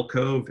little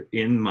alcove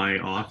in my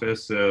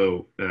office,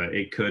 so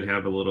it could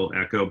have a little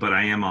echo, but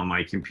I am on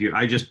my computer.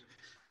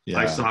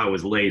 I saw it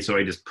was late, so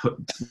I just put,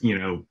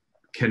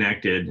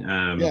 connected.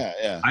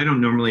 I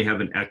don't normally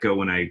have an echo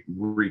when I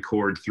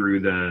record through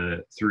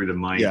the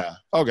mic. Yeah.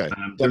 Okay.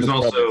 There's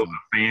also a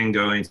fan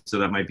going, so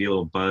that might be a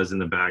little buzz in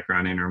the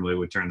background. I normally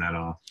would turn that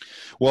off.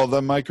 Well,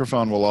 the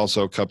microphone will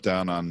also cut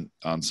down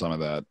on some of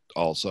that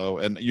also,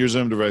 and your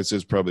Zoom device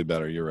is probably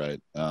better. You're right.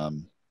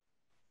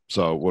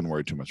 So wouldn't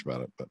worry too much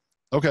about it. But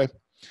okay.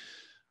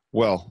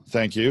 Well,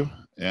 thank you.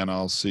 And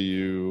I'll see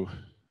you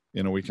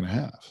in a week and a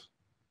half.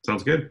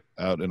 Sounds good.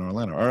 Out in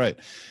Orlando. All right.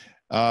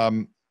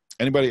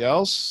 Anybody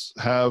else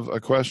have a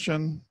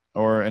question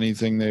or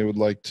anything they would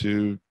like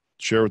to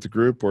share with the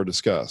group or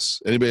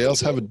discuss? Anybody else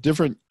have a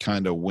different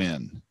kind of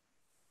win?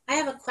 I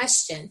have a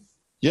question.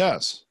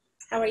 Yes.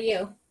 How are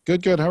you?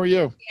 Good, good. How are you?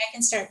 Yeah, I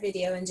can start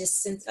video and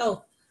just since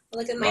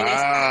look at my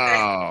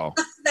Wow.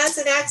 nice That's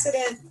an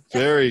accident.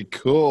 Very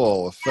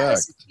cool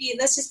effect.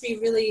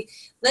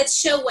 Let's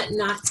show what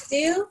not to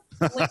do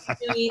when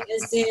you're doing a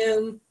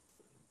Zoom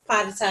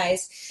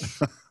poditize.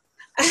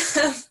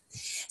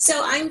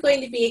 So I'm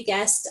going to be a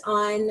guest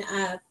on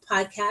a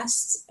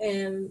podcast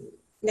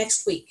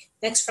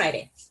next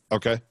Friday.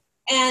 Okay.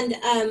 And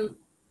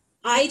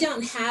I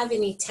don't have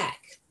any tech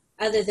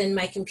other than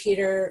my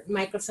computer,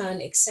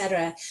 microphone,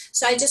 etc.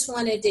 So I just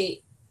wanted to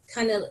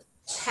kind of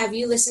have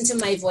you listen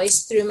to my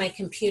voice through my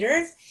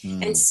computer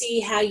and see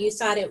how you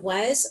thought it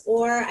was.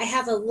 Or I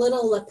have a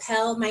little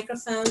lapel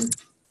microphone.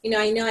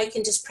 I know I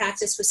can just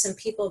practice with some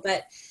people,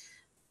 but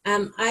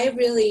I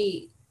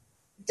really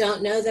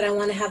don't know that I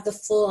want to have the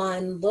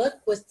full-on look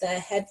with the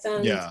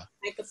headphones,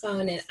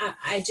 microphone, and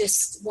I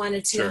just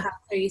wanted to know how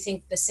clear you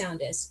think the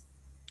sound is.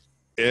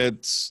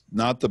 It's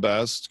not the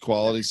best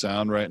quality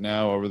sound right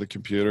now over the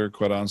computer,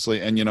 quite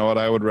honestly. And you know what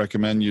I would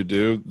recommend you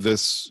do?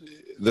 This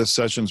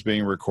session's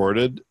being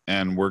recorded,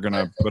 and we're going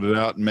to put it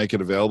out and make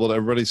it available to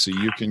everybody so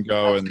you can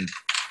go and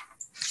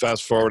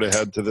fast forward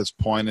ahead to this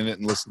point in it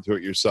and listen to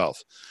it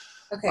yourself.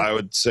 Okay. I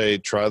would say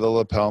try the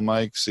lapel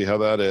mic, see how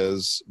that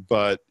is.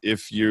 But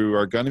if you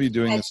are going to be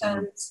doing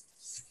headphones.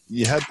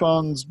 Your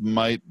headphones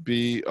might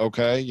be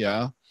okay,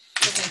 yeah.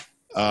 Okay.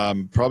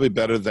 Probably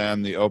better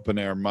than the open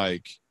air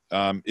mic.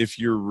 If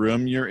your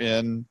room you're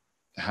in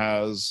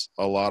has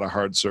a lot of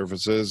hard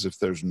surfaces, if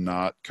there's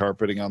not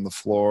carpeting on the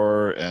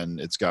floor and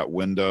it's got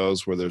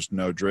windows where there's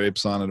no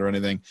drapes on it or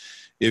anything,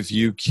 if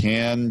you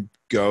can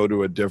go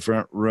to a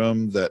different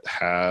room that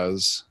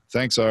has,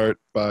 thanks Art,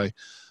 bye.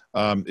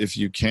 If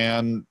you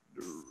can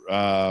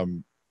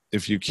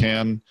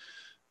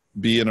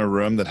be in a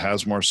room that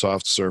has more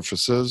soft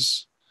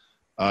surfaces,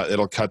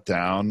 it'll cut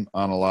down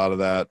on a lot of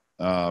that.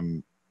 I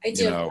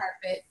do have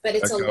carpet, but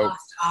it's a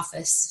loft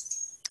office.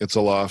 It's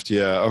a loft,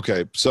 yeah.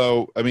 Okay.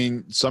 So, I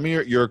mean, some of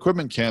your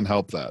equipment can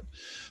help that.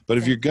 But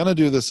if you're going to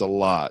do this a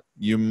lot,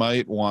 you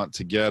might want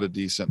to get a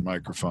decent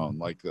microphone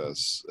like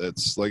this.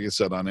 It's, like I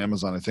said, on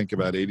Amazon, I think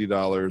about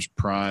 $80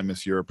 Prime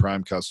if you're a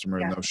Prime customer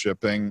and no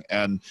shipping.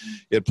 And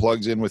it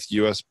plugs in with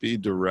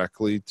USB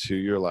directly to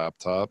your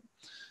laptop.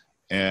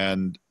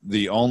 And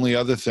the only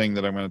other thing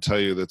that I'm going to tell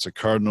you that's a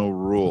cardinal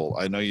rule,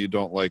 I know you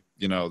don't like,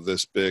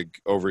 this big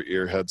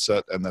over-ear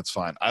headset, and that's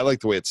fine. I like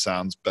the way it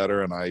sounds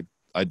better, and I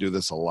do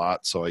this a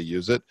lot, so I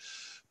use it.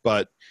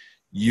 But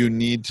you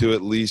need to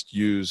at least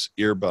use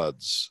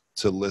earbuds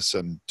to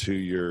listen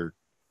to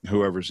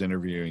whoever's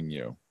interviewing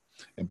you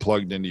and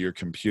plugged into your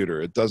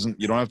computer. You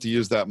don't have to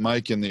use that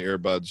mic in the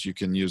earbuds. You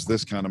can use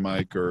this kind of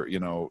mic or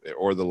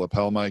the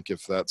lapel mic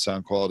if that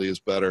sound quality is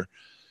better,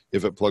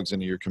 if it plugs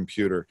into your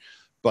computer.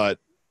 But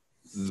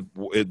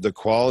the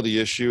quality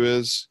issue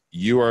is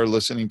you are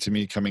listening to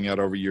me coming out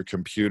over your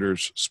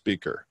computer's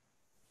speaker,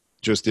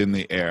 just in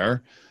the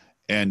air.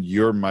 And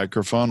your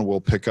microphone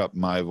will pick up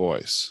my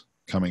voice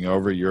coming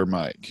over your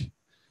mic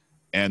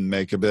and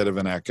make a bit of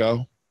an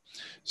echo.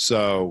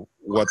 So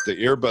what the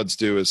earbuds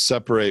do is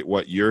separate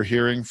what you're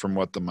hearing from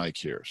what the mic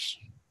hears.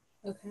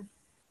 Okay.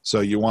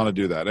 So you want to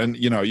do that. And,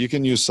 you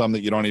can use some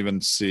that you don't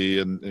even see.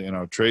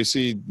 And,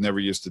 Tracy never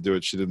used to do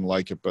it. She didn't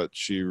like it, but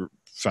she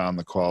found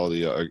the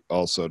quality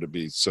also to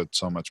be so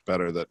much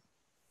better that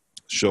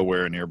she'll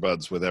wear an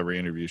earbuds with every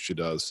interview she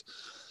does.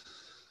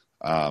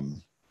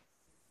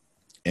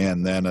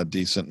 And then a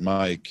decent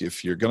mic.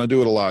 If you're going to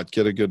do it a lot,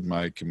 get a good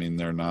mic. I mean,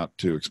 they're not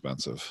too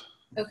expensive.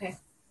 Okay.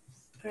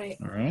 Great.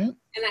 All right.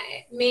 And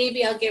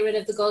maybe I'll get rid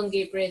of the Golden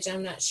Gate Bridge.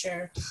 I'm not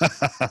sure.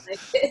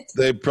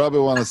 They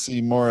probably want to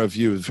see more of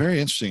you. It's very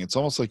interesting. It's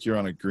almost like you're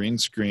on a green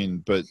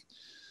screen, but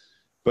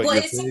well,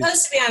 it's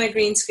supposed to be on a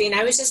green screen.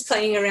 I was just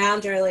playing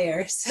around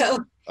earlier. So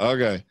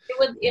okay.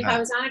 If I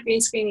was on a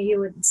green screen, you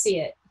wouldn't see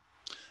it.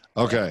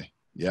 Okay.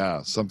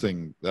 Yeah.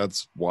 Something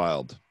that's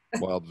wild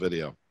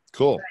video.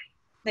 Cool.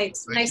 Right.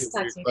 Nice to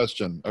talk to you.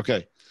 Question.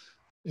 Okay.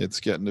 It's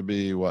getting to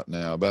be what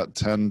now? About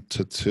 10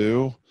 to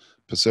 2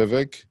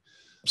 Pacific.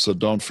 So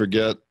don't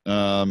forget,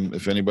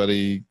 if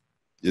anybody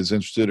is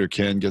interested or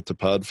can get to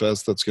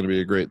PodFest, that's going to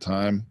be a great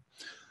time.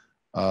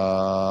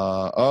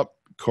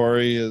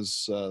 Corey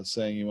is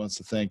saying he wants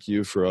to thank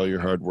you for all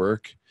your hard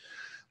work.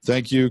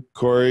 Thank you,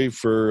 Corey,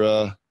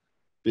 for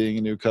being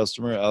a new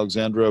customer.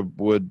 Alexandra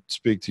would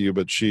speak to you,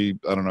 but I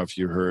don't know if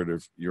you heard,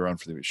 if you're on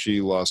for the, she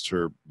lost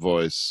her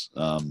voice.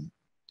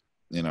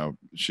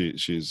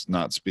 She's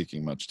not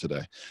speaking much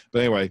today. But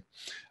anyway,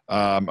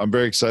 I'm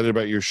very excited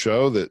about your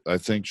show that I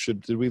think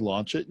did we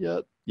launch it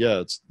yet? Yeah,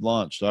 it's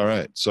launched. All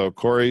right. So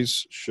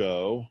Corey's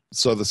show.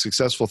 So The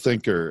Successful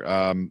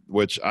Thinker,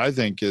 which I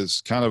think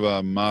is kind of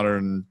a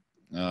modern,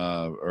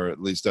 or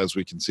at least as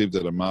we conceived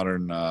it, a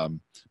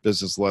modern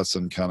business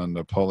lesson, kind of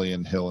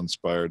Napoleon Hill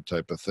inspired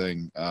type of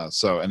thing.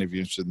 So any of you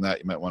interested in that,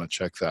 you might want to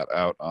check that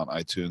out on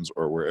iTunes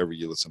or wherever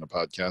you listen to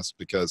podcasts,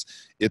 because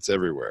it's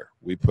everywhere.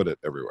 We put it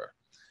everywhere.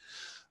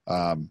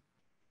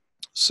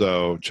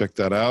 So check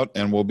that out,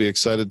 and we'll be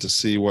excited to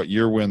see what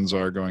your wins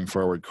are going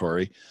forward,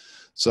 Corey.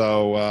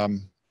 So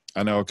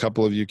I know a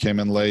couple of you came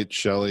in late,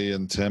 Shelly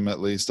and Tim at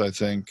least, I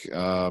think,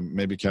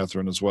 maybe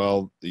Catherine as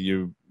well.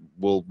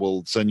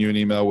 We'll send you an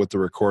email with the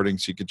recording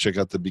so you can check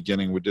out the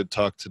beginning. We did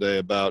talk today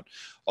about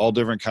all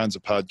different kinds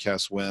of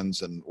podcast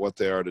wins and what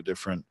they are to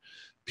different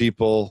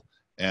people,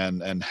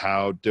 and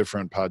how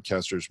different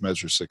podcasters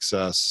measure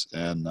success.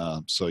 And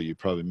so you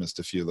probably missed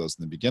a few of those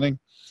in the beginning.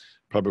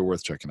 Probably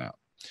worth checking out.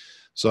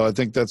 So I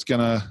think that's going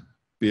to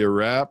be a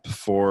wrap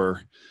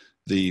for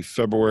the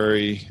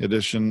February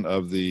edition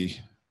of the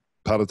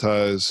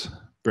Podetize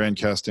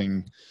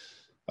Brandcasting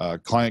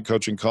Client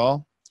Coaching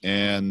Call.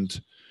 And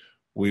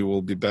we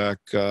will be back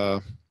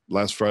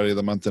last Friday of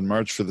the month in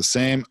March for the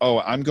same.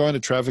 Oh, I'm going to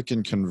Traffic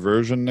and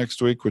Conversion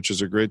next week, which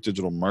is a great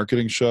digital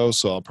marketing show.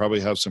 So I'll probably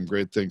have some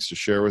great things to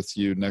share with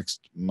you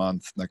next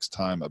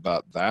time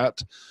about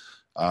that.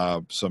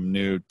 Some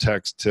new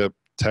tech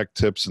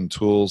tips and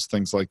tools,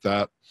 things like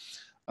that.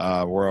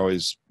 We're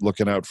always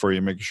looking out for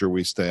you, making sure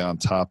we stay on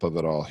top of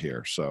it all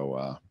here.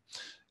 So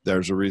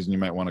there's a reason you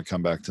might want to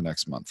come back to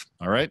next month.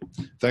 All right.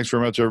 Thanks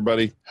very much,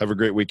 everybody. Have a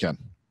great weekend.